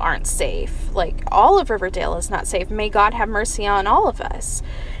people aren't safe. Like, all of Riverdale is not safe. May God have mercy on all of us.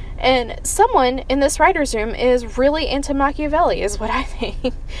 And someone in this writer's room is really into Machiavelli, is what I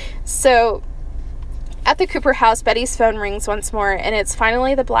think. So, at the Cooper house, Betty's phone rings once more, and it's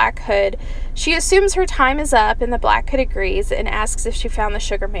finally the Black Hood. She assumes her time is up, and the Black Hood agrees and asks if she found the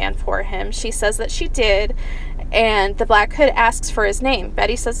sugar man for him. She says that she did, and the Black Hood asks for his name.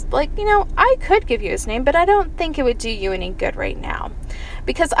 Betty says, I could give you his name, but I don't think it would do you any good right now,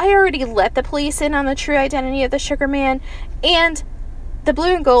 because I already let the police in on the true identity of the sugar man, and the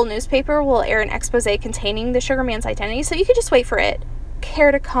Blue and Gold newspaper will air an expose containing the sugar man's identity, so you could just wait for it.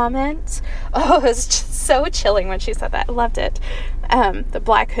 Care to comment? Oh, it was just so chilling when she said that. I loved it. The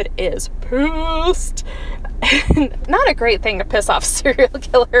Black Hood is pissed. Not a great thing to piss off a serial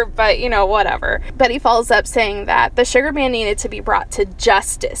killer, but, whatever. Betty follows up saying that the sugar man needed to be brought to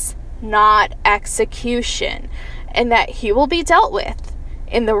justice, not execution, and that he will be dealt with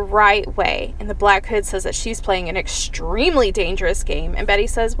in the right way. And the Black Hood says that she's playing an extremely dangerous game, and Betty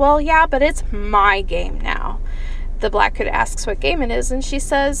says, well, yeah, but it's my game now. The Black Hood asks what game it is, and she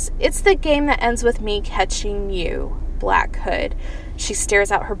says, it's the game that ends with me catching you, Black Hood. She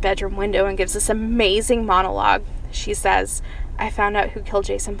stares out her bedroom window and gives this amazing monologue. She says, I found out who killed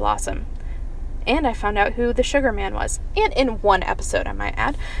Jason Blossom. And I found out who the sugar man was. And in one episode, I might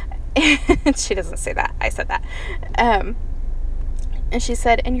add. She doesn't say that. I said that. And she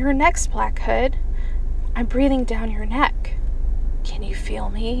said, and your next, Black Hood, I'm breathing down your neck. Can can you feel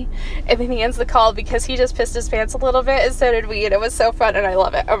me? And then he ends the call because he just pissed his pants a little bit, and so did we, and it was so fun, and I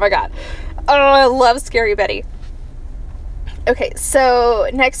love it. Oh my god. Oh, I love Scary Betty. Okay, so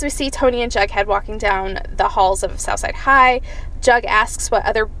next we see Tony and Jughead walking down the halls of Southside High. Jug asks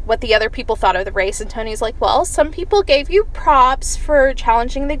what the other people thought of the race, and Tony's like, well, some people gave you props for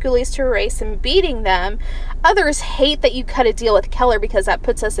challenging the Ghoulies to a race and beating them. Others hate that you cut a deal with Keller because that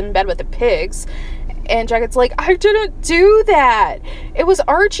puts us in bed with the pigs. And Jughead's like, I didn't do that. It was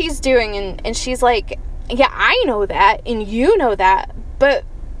Archie's doing. And she's like, yeah, I know that, and you know that, but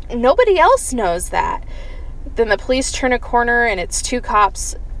nobody else knows that. Then the police turn a corner, and it's two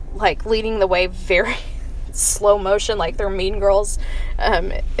cops, like, leading the way very slow motion, like they're Mean Girls.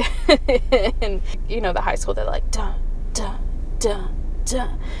 And, you know, the high school, they're like, dun, dun, dun,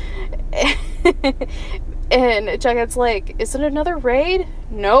 dun. And Jughead's like, is it another raid?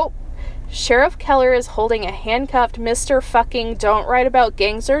 Nope. Sheriff Keller is holding a handcuffed Mr. fucking don't write about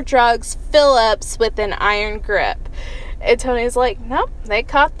gangs or drugs Phillips with an iron grip. And Tony's like, nope, they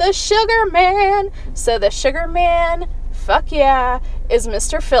caught the Sugar Man. So the Sugar Man, fuck yeah, is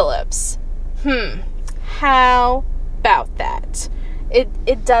Mr. Phillips. How about that?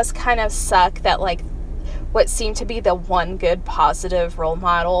 It does kind of suck that, like, what seemed to be the one good positive role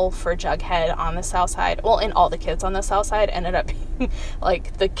model for Jughead on the South Side, well, and all the kids on the South Side, ended up being,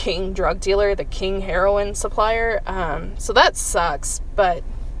 like, the king drug dealer, the king heroin supplier. So that sucks, but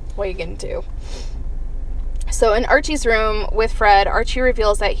what are you gonna do? So in Archie's room with Fred, Archie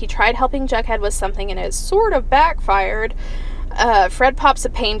reveals that he tried helping Jughead with something and it sort of backfired. Fred pops a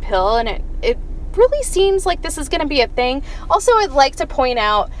pain pill, and it really seems like this is going to be a thing. Also, I'd like to point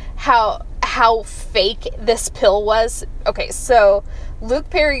out how fake this pill was. Okay, so Luke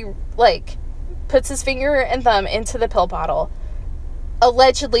Perry, like, puts his finger and thumb into the pill bottle,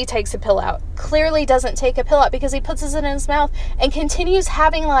 allegedly takes a pill out, clearly doesn't take a pill out because he puts it in his mouth and continues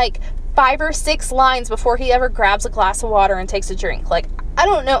having, like, 5 or 6 lines before he ever grabs a glass of water and takes a drink. Like, I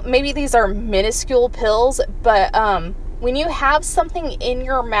don't know, maybe these are minuscule pills, but when you have something in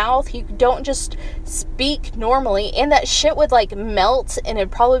your mouth, you don't just speak normally, and that shit would, like, melt, and it'd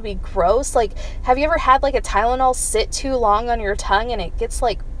probably be gross. Like, have you ever had, like, a Tylenol sit too long on your tongue and it gets,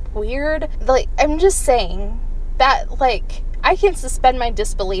 like, weird? Like, I'm just saying that, like, I can suspend my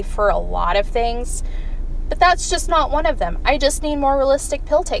disbelief for a lot of things, but that's just not one of them. I just need more realistic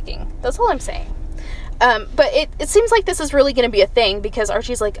pill taking. That's all I'm saying. But it seems like this is really going to be a thing because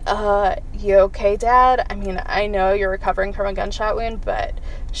Archie's like, you okay, Dad? I mean, I know you're recovering from a gunshot wound, but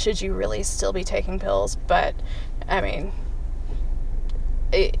should you really still be taking pills? But, I mean,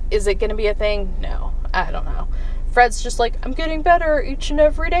 is it going to be a thing? No, I don't know. Fred's just like, I'm getting better each and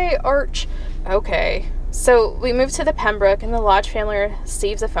every day, Arch. Okay. So we move to the Pembroke, and the Lodge family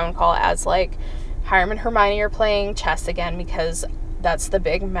receives a phone call as, like, Hiram and Hermione are playing chess again because that's the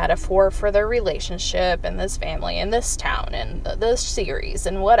big metaphor for their relationship and this family and this town and this series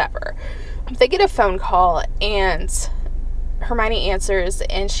and whatever. They get a phone call, and Hermione answers,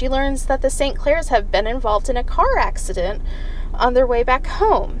 and she learns that the St. Clairs have been involved in a car accident on their way back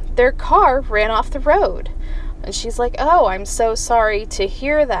home. Their car ran off the road. And she's like, oh, I'm so sorry to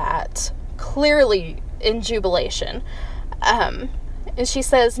hear that. Clearly in jubilation. And she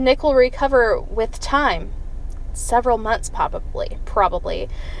says Nick will recover with time. Several months, probably.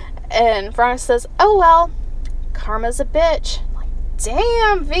 And Veronica says, oh, well, karma's a bitch. I'm like,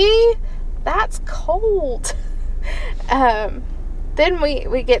 damn, V, that's cold. Then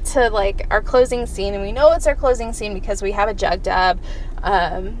we get to, like, our closing scene, and we know it's our closing scene because we have a Jug dub.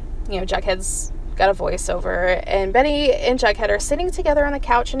 Jughead's got a voiceover, and Betty and Jughead are sitting together on the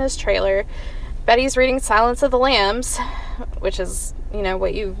couch in his trailer. Betty's reading Silence of the Lambs, which is,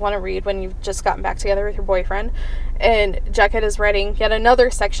 what you want to read when you've just gotten back together with your boyfriend. And Jughead is writing yet another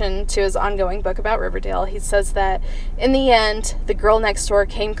section to his ongoing book about Riverdale. He says that, in the end, the girl next door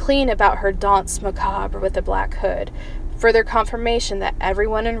came clean about her danse macabre with the black hood. Further confirmation that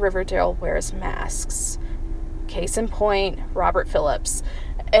everyone in Riverdale wears masks. Case in point, Robert Phillips.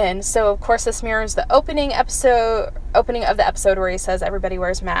 And so, of course, this mirrors the opening of the episode where he says everybody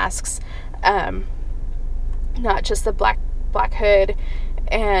wears masks. Not just the black hood.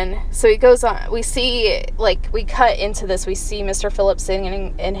 And so he goes on. We see, we cut into this. We see Mr. Phillips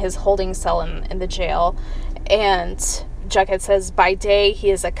sitting in his holding cell in the jail. And Jughead says, by day,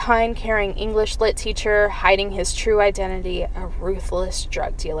 he is a kind, caring English lit teacher, hiding his true identity, a ruthless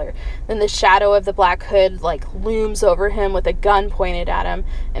drug dealer. Then the shadow of the black hood, looms over him with a gun pointed at him,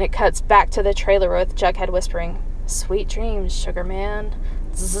 and it cuts back to the trailer with Jughead whispering, sweet dreams, Sugar Man.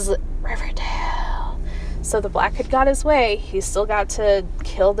 Zzz, Riverdale. So the black hood got his way. He still got to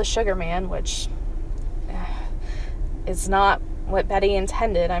kill the Sugar Man, which is not what Betty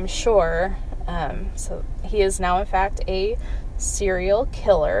intended, I'm sure. So he is now, in fact, a serial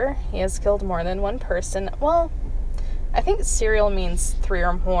killer. He has killed more than one person. Well, I think serial means 3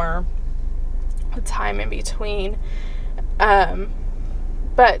 or more, with time in between.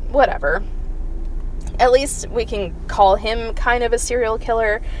 But whatever. At least we can call him kind of a serial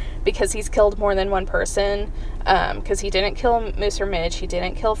killer because he's killed more than one person. Because he didn't kill Moose or Midge. He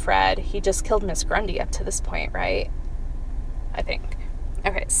didn't kill Fred. He just killed Miss Grundy up to this point, right? I think.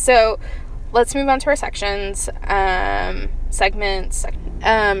 Okay, so let's move on to our sections. Segments.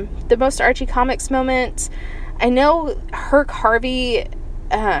 The most Archie Comics moment. I know Herc Harvey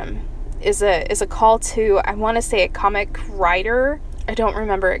is a call to, I want to say, a comic writer. I don't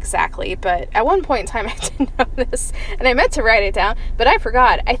remember exactly, but at one point in time I didn't know this, and I meant to write it down, but I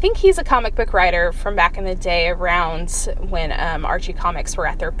forgot. I think he's a comic book writer from back in the day, around when Archie Comics were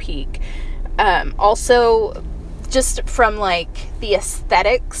at their peak. Also, just from, like, the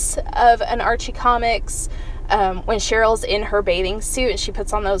aesthetics of an Archie Comics, when Cheryl's in her bathing suit and she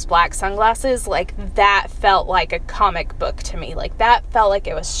puts on those black sunglasses, like, that felt like a comic book to me. Like, that felt like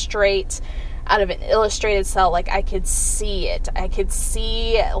it was straight out of an illustrated cell. Like, I could see it. I could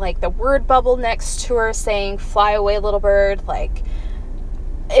see, like, the word bubble next to her saying, "Fly away, little bird." Like,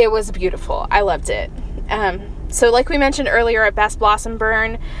 it was beautiful. I loved it. So like we mentioned earlier at Best Blossom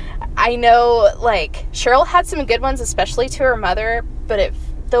Burn, I know, like, Cheryl had some good ones, especially to her mother, but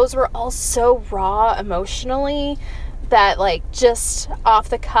those were all so raw emotionally that, like, just off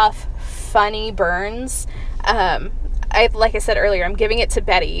the cuff, funny burns. Like I said earlier, I'm giving it to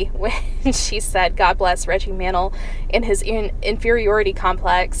Betty when she said, "God bless Reggie Mantle in his inferiority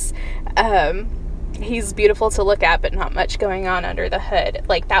complex. He's beautiful to look at, but not much going on under the hood."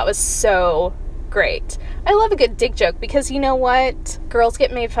 Like, that was so great. I love a good dick joke because, you know what? Girls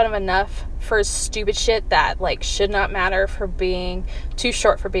get made fun of enough for stupid shit that, like, should not matter, for being too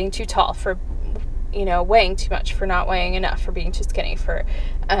short, for being too tall, for, you know, weighing too much, for not weighing enough, for being too skinny, for,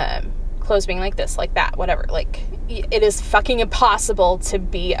 clothes being like this, like that, whatever. Like, it is fucking impossible to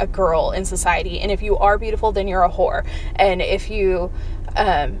be a girl in society, and if you are beautiful, then you're a whore, and if you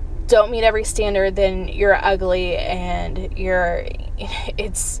don't meet every standard, then you're ugly, and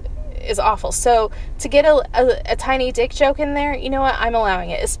it's awful. So to get a tiny dick joke in there, you know what, I'm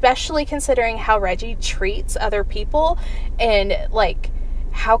allowing it, especially considering how Reggie treats other people, and, like,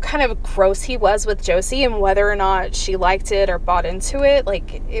 how kind of gross he was with Josie, and whether or not she liked it or bought into it.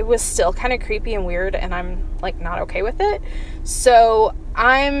 Like, it was still kind of creepy and weird, and I'm, like, not okay with it. So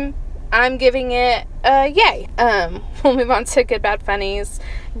I'm giving it a yay. We'll move on to good, bad, funnies.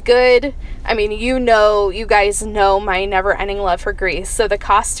 Good. I mean, you guys know my never-ending love for Grease. So the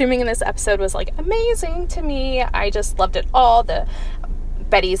costuming in this episode was, like, amazing to me. I just loved it all. The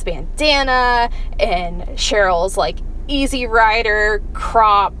Betty's bandana and Cheryl's, like, Easy Rider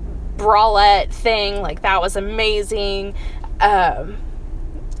crop bralette thing, like, that was amazing.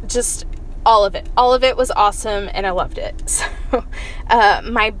 Just all of it was awesome, and I loved it. So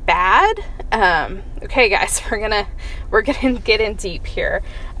my bad, okay guys, we're gonna get in deep here.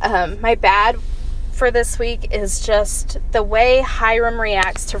 My bad for this week is just the way Hiram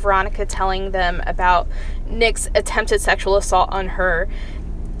reacts to Veronica telling them about Nick's attempted sexual assault on her.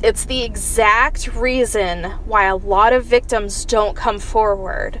 It's the exact reason why a lot of victims don't come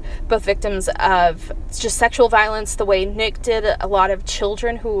forward, both victims of just sexual violence, the way Nick did, a lot of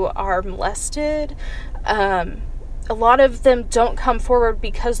children who are molested. A lot of them don't come forward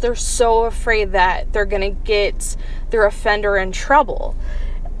because they're so afraid that they're going to get their offender in trouble.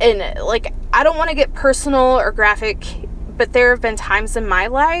 And, like, I don't want to get personal or graphic, but there have been times in my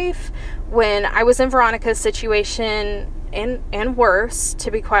life when I was in Veronica's situation, and worse, to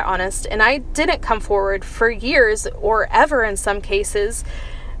be quite honest, and I didn't come forward for years or ever in some cases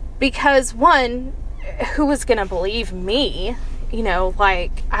because, one, who was gonna believe me? You know,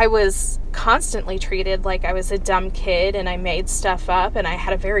 like, I was constantly treated like I was a dumb kid and I made stuff up and I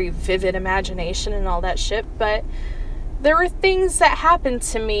had a very vivid imagination and all that shit, but there were things that happened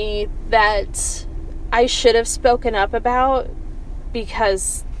to me that I should have spoken up about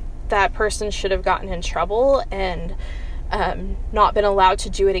because that person should have gotten in trouble and not been allowed to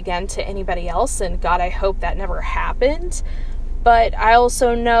do it again to anybody else, and God, I hope that never happened. But I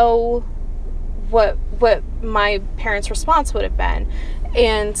also know what my parents' response would have been.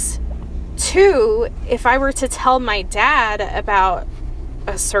 And two, if I were to tell my dad about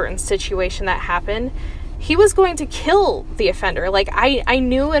a certain situation that happened, he was going to kill the offender. Like, I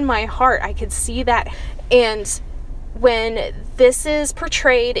knew in my heart, I could see that. And when this is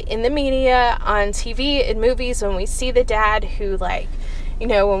portrayed in the media, on TV, in movies, when we see the dad who, like, you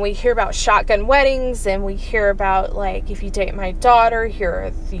know, when we hear about shotgun weddings and we hear about, like, if you date my daughter, here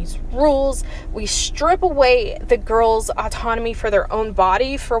are these rules, we strip away the girl's autonomy for their own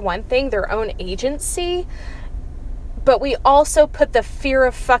body, for one thing, their own agency. But we also put the fear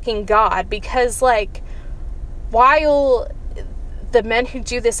of fucking God, because, like, while the men who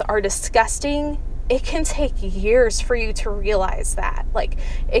do this are disgusting, it can take years for you to realize that. Like,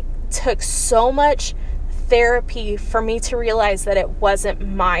 it took so much therapy for me to realize that it wasn't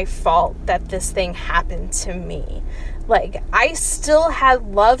my fault that this thing happened to me. Like, I still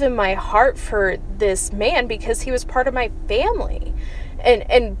had love in my heart for this man because he was part of my family.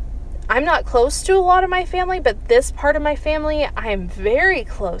 And I'm not close to a lot of my family, but this part of my family I'm very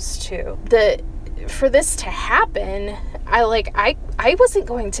close to. For this to happen, I wasn't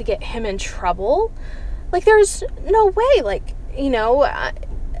going to get him in trouble. Like, there's no way. Like, you know,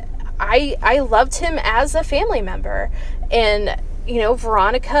 I loved him as a family member, and, you know,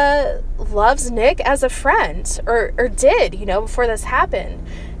 Veronica loves Nick as a friend, or did, you know, before this happened.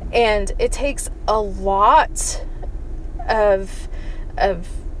 And it takes a lot of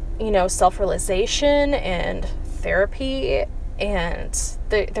you know, self-realization and therapy, and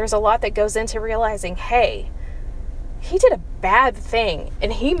there's a lot that goes into realizing, hey, he did a bad thing,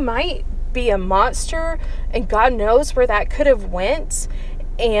 and he might be a monster, and God knows where that could have went,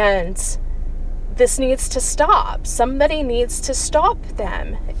 and this needs to stop. Somebody needs to stop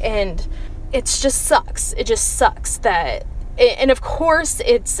them. And it just sucks. It just sucks that, and of course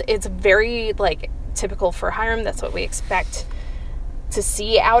it's very, like, typical for Hiram. That's what we expect to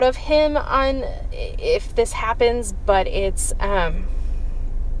see out of him on if this happens, but it's I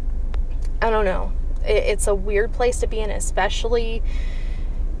don't know, it's a weird place to be in, especially,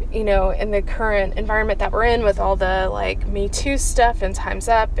 you know, in the current environment that we're in with all the, like, Me Too stuff and Time's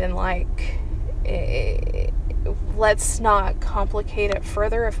Up, and, like, let's not complicate it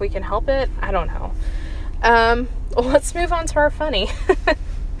further if we can help it. I don't know. Let's move on to our funny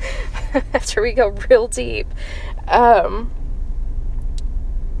after we go real deep.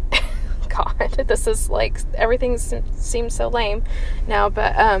 God, this is, like, everything seems so lame now,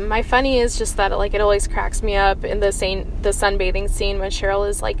 but my funny is just that, like, it always cracks me up in the sunbathing scene when Cheryl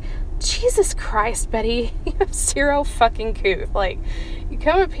is like, Jesus Christ, Betty, you have zero fucking couth. Like, you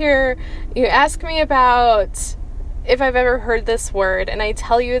come up here, you ask me about if I've ever heard this word, and I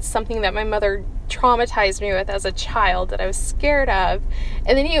tell you it's something that my mother traumatized me with as a child that I was scared of,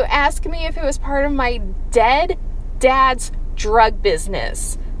 and then you ask me if it was part of my dead dad's drug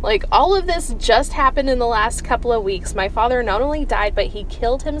business. Like, all of this just happened in the last couple of weeks. My father not only died, but he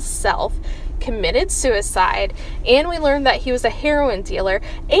killed himself, committed suicide, and we learned that he was a heroin dealer,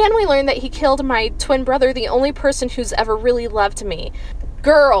 and we learned that he killed my twin brother, the only person who's ever really loved me.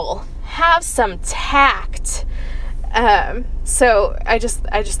 Girl, have some tact. So I just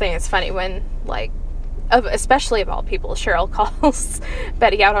think it's funny when, like, especially of all people, Cheryl calls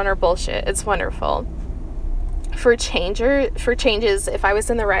Betty out on her bullshit. It's wonderful. For changes, if I was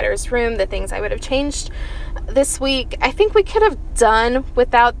in the writer's room, the things I would have changed this week, I think we could have done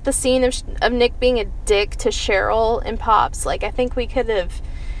without the scene of Nick being a dick to Cheryl and Pops. Like, I think we could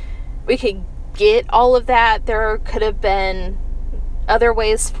get all of that. There could have been other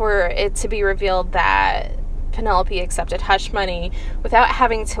ways for it to be revealed that Penelope accepted hush money without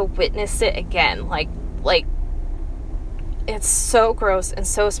having to witness it again. Like, it's so gross and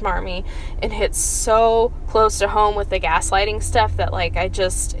so smarmy and hits so close to home with the gaslighting stuff that, like,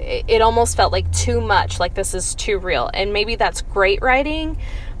 it almost felt like too much, like this is too real. And maybe that's great writing,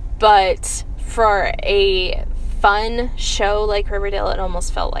 but for a fun show like Riverdale, it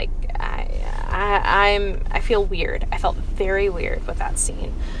almost felt like I feel weird. I felt very weird with that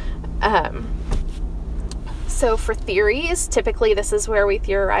scene. So for theories, typically this is where we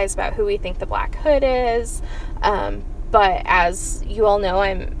theorize about who we think the Black Hood is. But as you all know,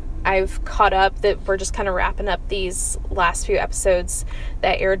 I've caught up, that we're just kind of wrapping up these last few episodes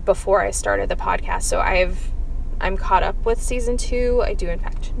that aired before I started the podcast. So I'm caught up with season 2. I do in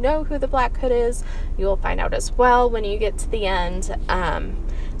fact know who the Black Hood is. You will find out as well when you get to the end.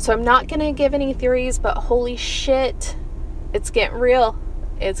 So I'm not going to give any theories, but holy shit, it's getting real.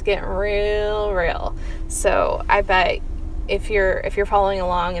 It's getting real. So I bet if you're following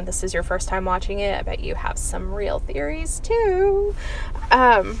along and this is your first time watching it, I bet you have some real theories too.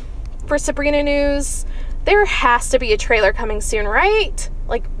 For Sabrina news, there has to be a trailer coming soon, right?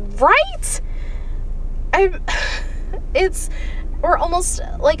 Like, right? We're almost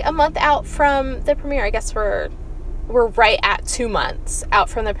like a month out from the premiere. I guess we're right at 2 months out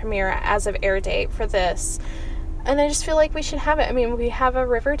from the premiere as of air date for this. And I just feel like we should have it. I mean, we have a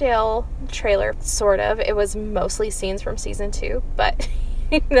Riverdale trailer, sort of. It was mostly scenes from season 2, but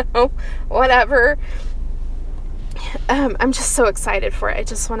Whatever. I'm just so excited for it. I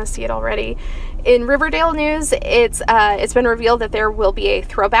just want to see it already. In Riverdale news, it's been revealed that there will be a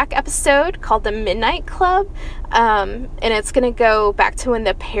throwback episode called The Midnight Club, and it's going to go back to when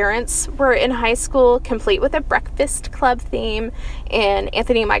the parents were in high school, complete with a Breakfast Club theme, and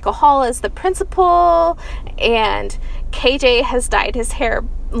Anthony Michael Hall is the principal, and KJ has dyed his hair,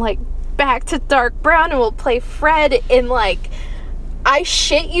 like, back to dark brown and will play Fred in, like, I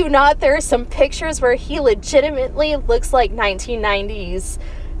shit you not, there are some pictures where he legitimately looks like 1990s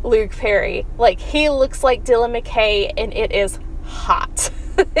Luke Perry. Like, he looks like Dylan McKay, and it is hot.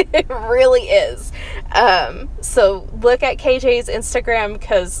 It really is. So look at KJ's Instagram,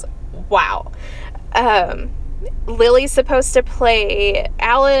 because wow. Lily's supposed to play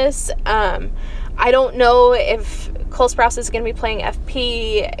Alice. I don't know if Cole Sprouse is going to be playing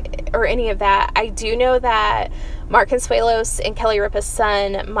FP or any of that. I do know that Mark Consuelos and Kelly Ripa's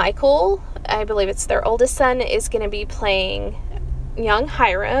son, Michael, I believe it's their oldest son, is going to be playing young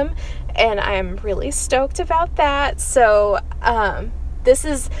Hiram, and I'm really stoked about that. So, this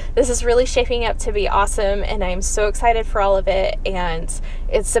is really shaping up to be awesome, and I'm so excited for all of it. And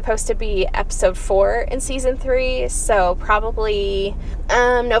it's supposed to be episode 4 in season 3, so probably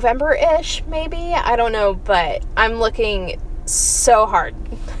November-ish, maybe. I don't know, but I'm looking so hard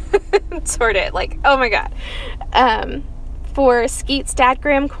toward it. Like, oh my god. For Skeet's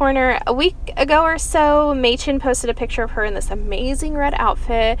Dadgram Corner, a week ago or so, Machen posted a picture of her in this amazing red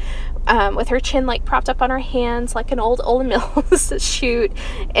outfit, with her chin, like, propped up on her hands like an old Olan Mills shoot,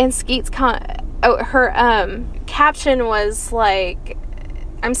 and Skeet's her caption was like,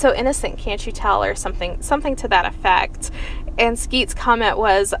 "I'm so innocent, can't you tell?" or something to that effect, and Skeet's comment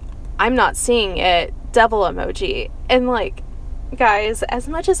was, "I'm not seeing it, devil emoji." And, like, guys, as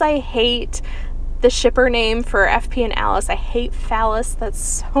much as I hate the shipper name for FP and Alice, I hate phallus,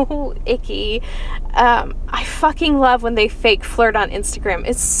 that's so icky. I fucking love when they fake flirt on Instagram.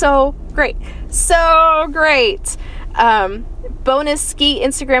 It's so great. So great. Bonus Skeet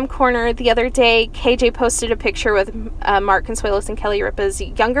Instagram corner the other day, KJ posted a picture with Mark Consuelos and Kelly Ripa's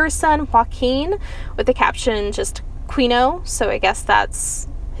younger son, Joaquin, with the caption just Quino, so I guess that's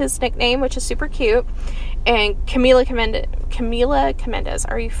his nickname, which is super cute. And Camila Mendez,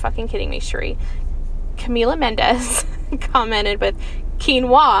 are you fucking kidding me, Sheree? Camila Mendez commented with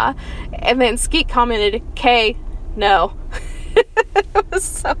quinoa, and then Skeet commented, K, no. It was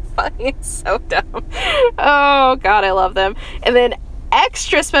so funny and so dumb. Oh god, I love them. And then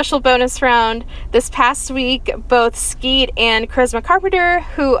extra special bonus round this past week, both Skeet and Charisma Carpenter,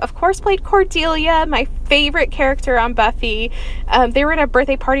 who of course played Cordelia, my favorite character on Buffy, they were at a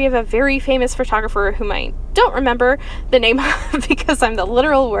birthday party of a very famous photographer whom I don't remember the name of because I'm the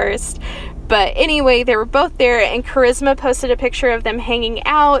literal worst. But anyway, they were both there, and Charisma posted a picture of them hanging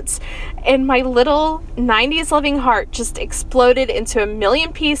out, and my little 90s loving heart just exploded into a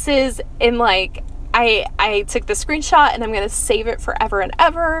million pieces, and, like, I took the screenshot, and I'm going to save it forever and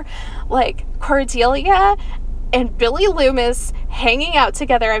ever. Like, Cordelia and Billy Loomis hanging out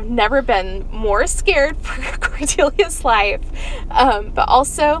together. I've never been more scared for Cordelia's life. But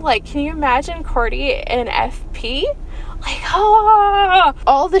also, like, can you imagine Cordy and FP? Like,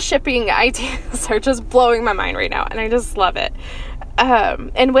 all the shipping ideas are just blowing my mind right now, and I just love it.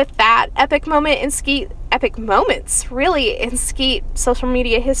 And with that epic moments really in Skeet social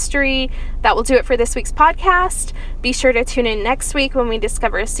media history, that will do it for this week's podcast. Be sure to tune in next week when we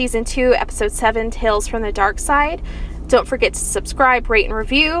discover season 2, episode 7, Tales from the Dark Side. Don't forget to subscribe, rate, and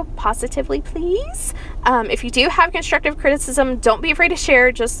review positively, please. If you do have constructive criticism, don't be afraid to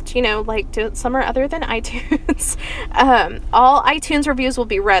share. Just, like, do it somewhere other than iTunes. All iTunes reviews will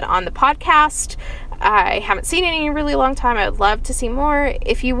be read on the podcast. I haven't seen any in a really long time. I would love to see more.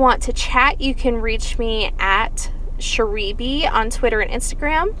 If you want to chat, you can reach me at Sharibi on Twitter and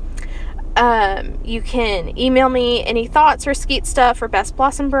Instagram. You can email me any thoughts or Skeet stuff or Best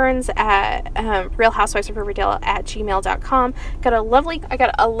Blossom Burns at realhousewivesofriverdale@gmail.com. I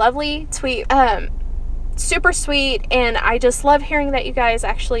got a lovely tweet, super sweet, and I just love hearing that you guys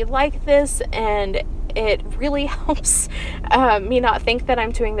actually like this, and it really helps me not think that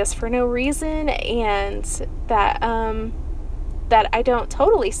I'm doing this for no reason, and that I don't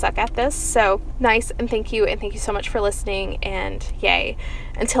totally suck at this. So nice, and thank you so much for listening, and yay.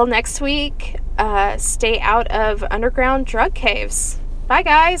 Until next week, stay out of underground drug caves. Bye,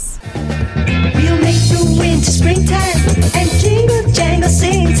 guys. We'll make the winter springtime and jingle jangle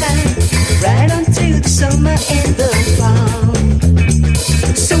sing.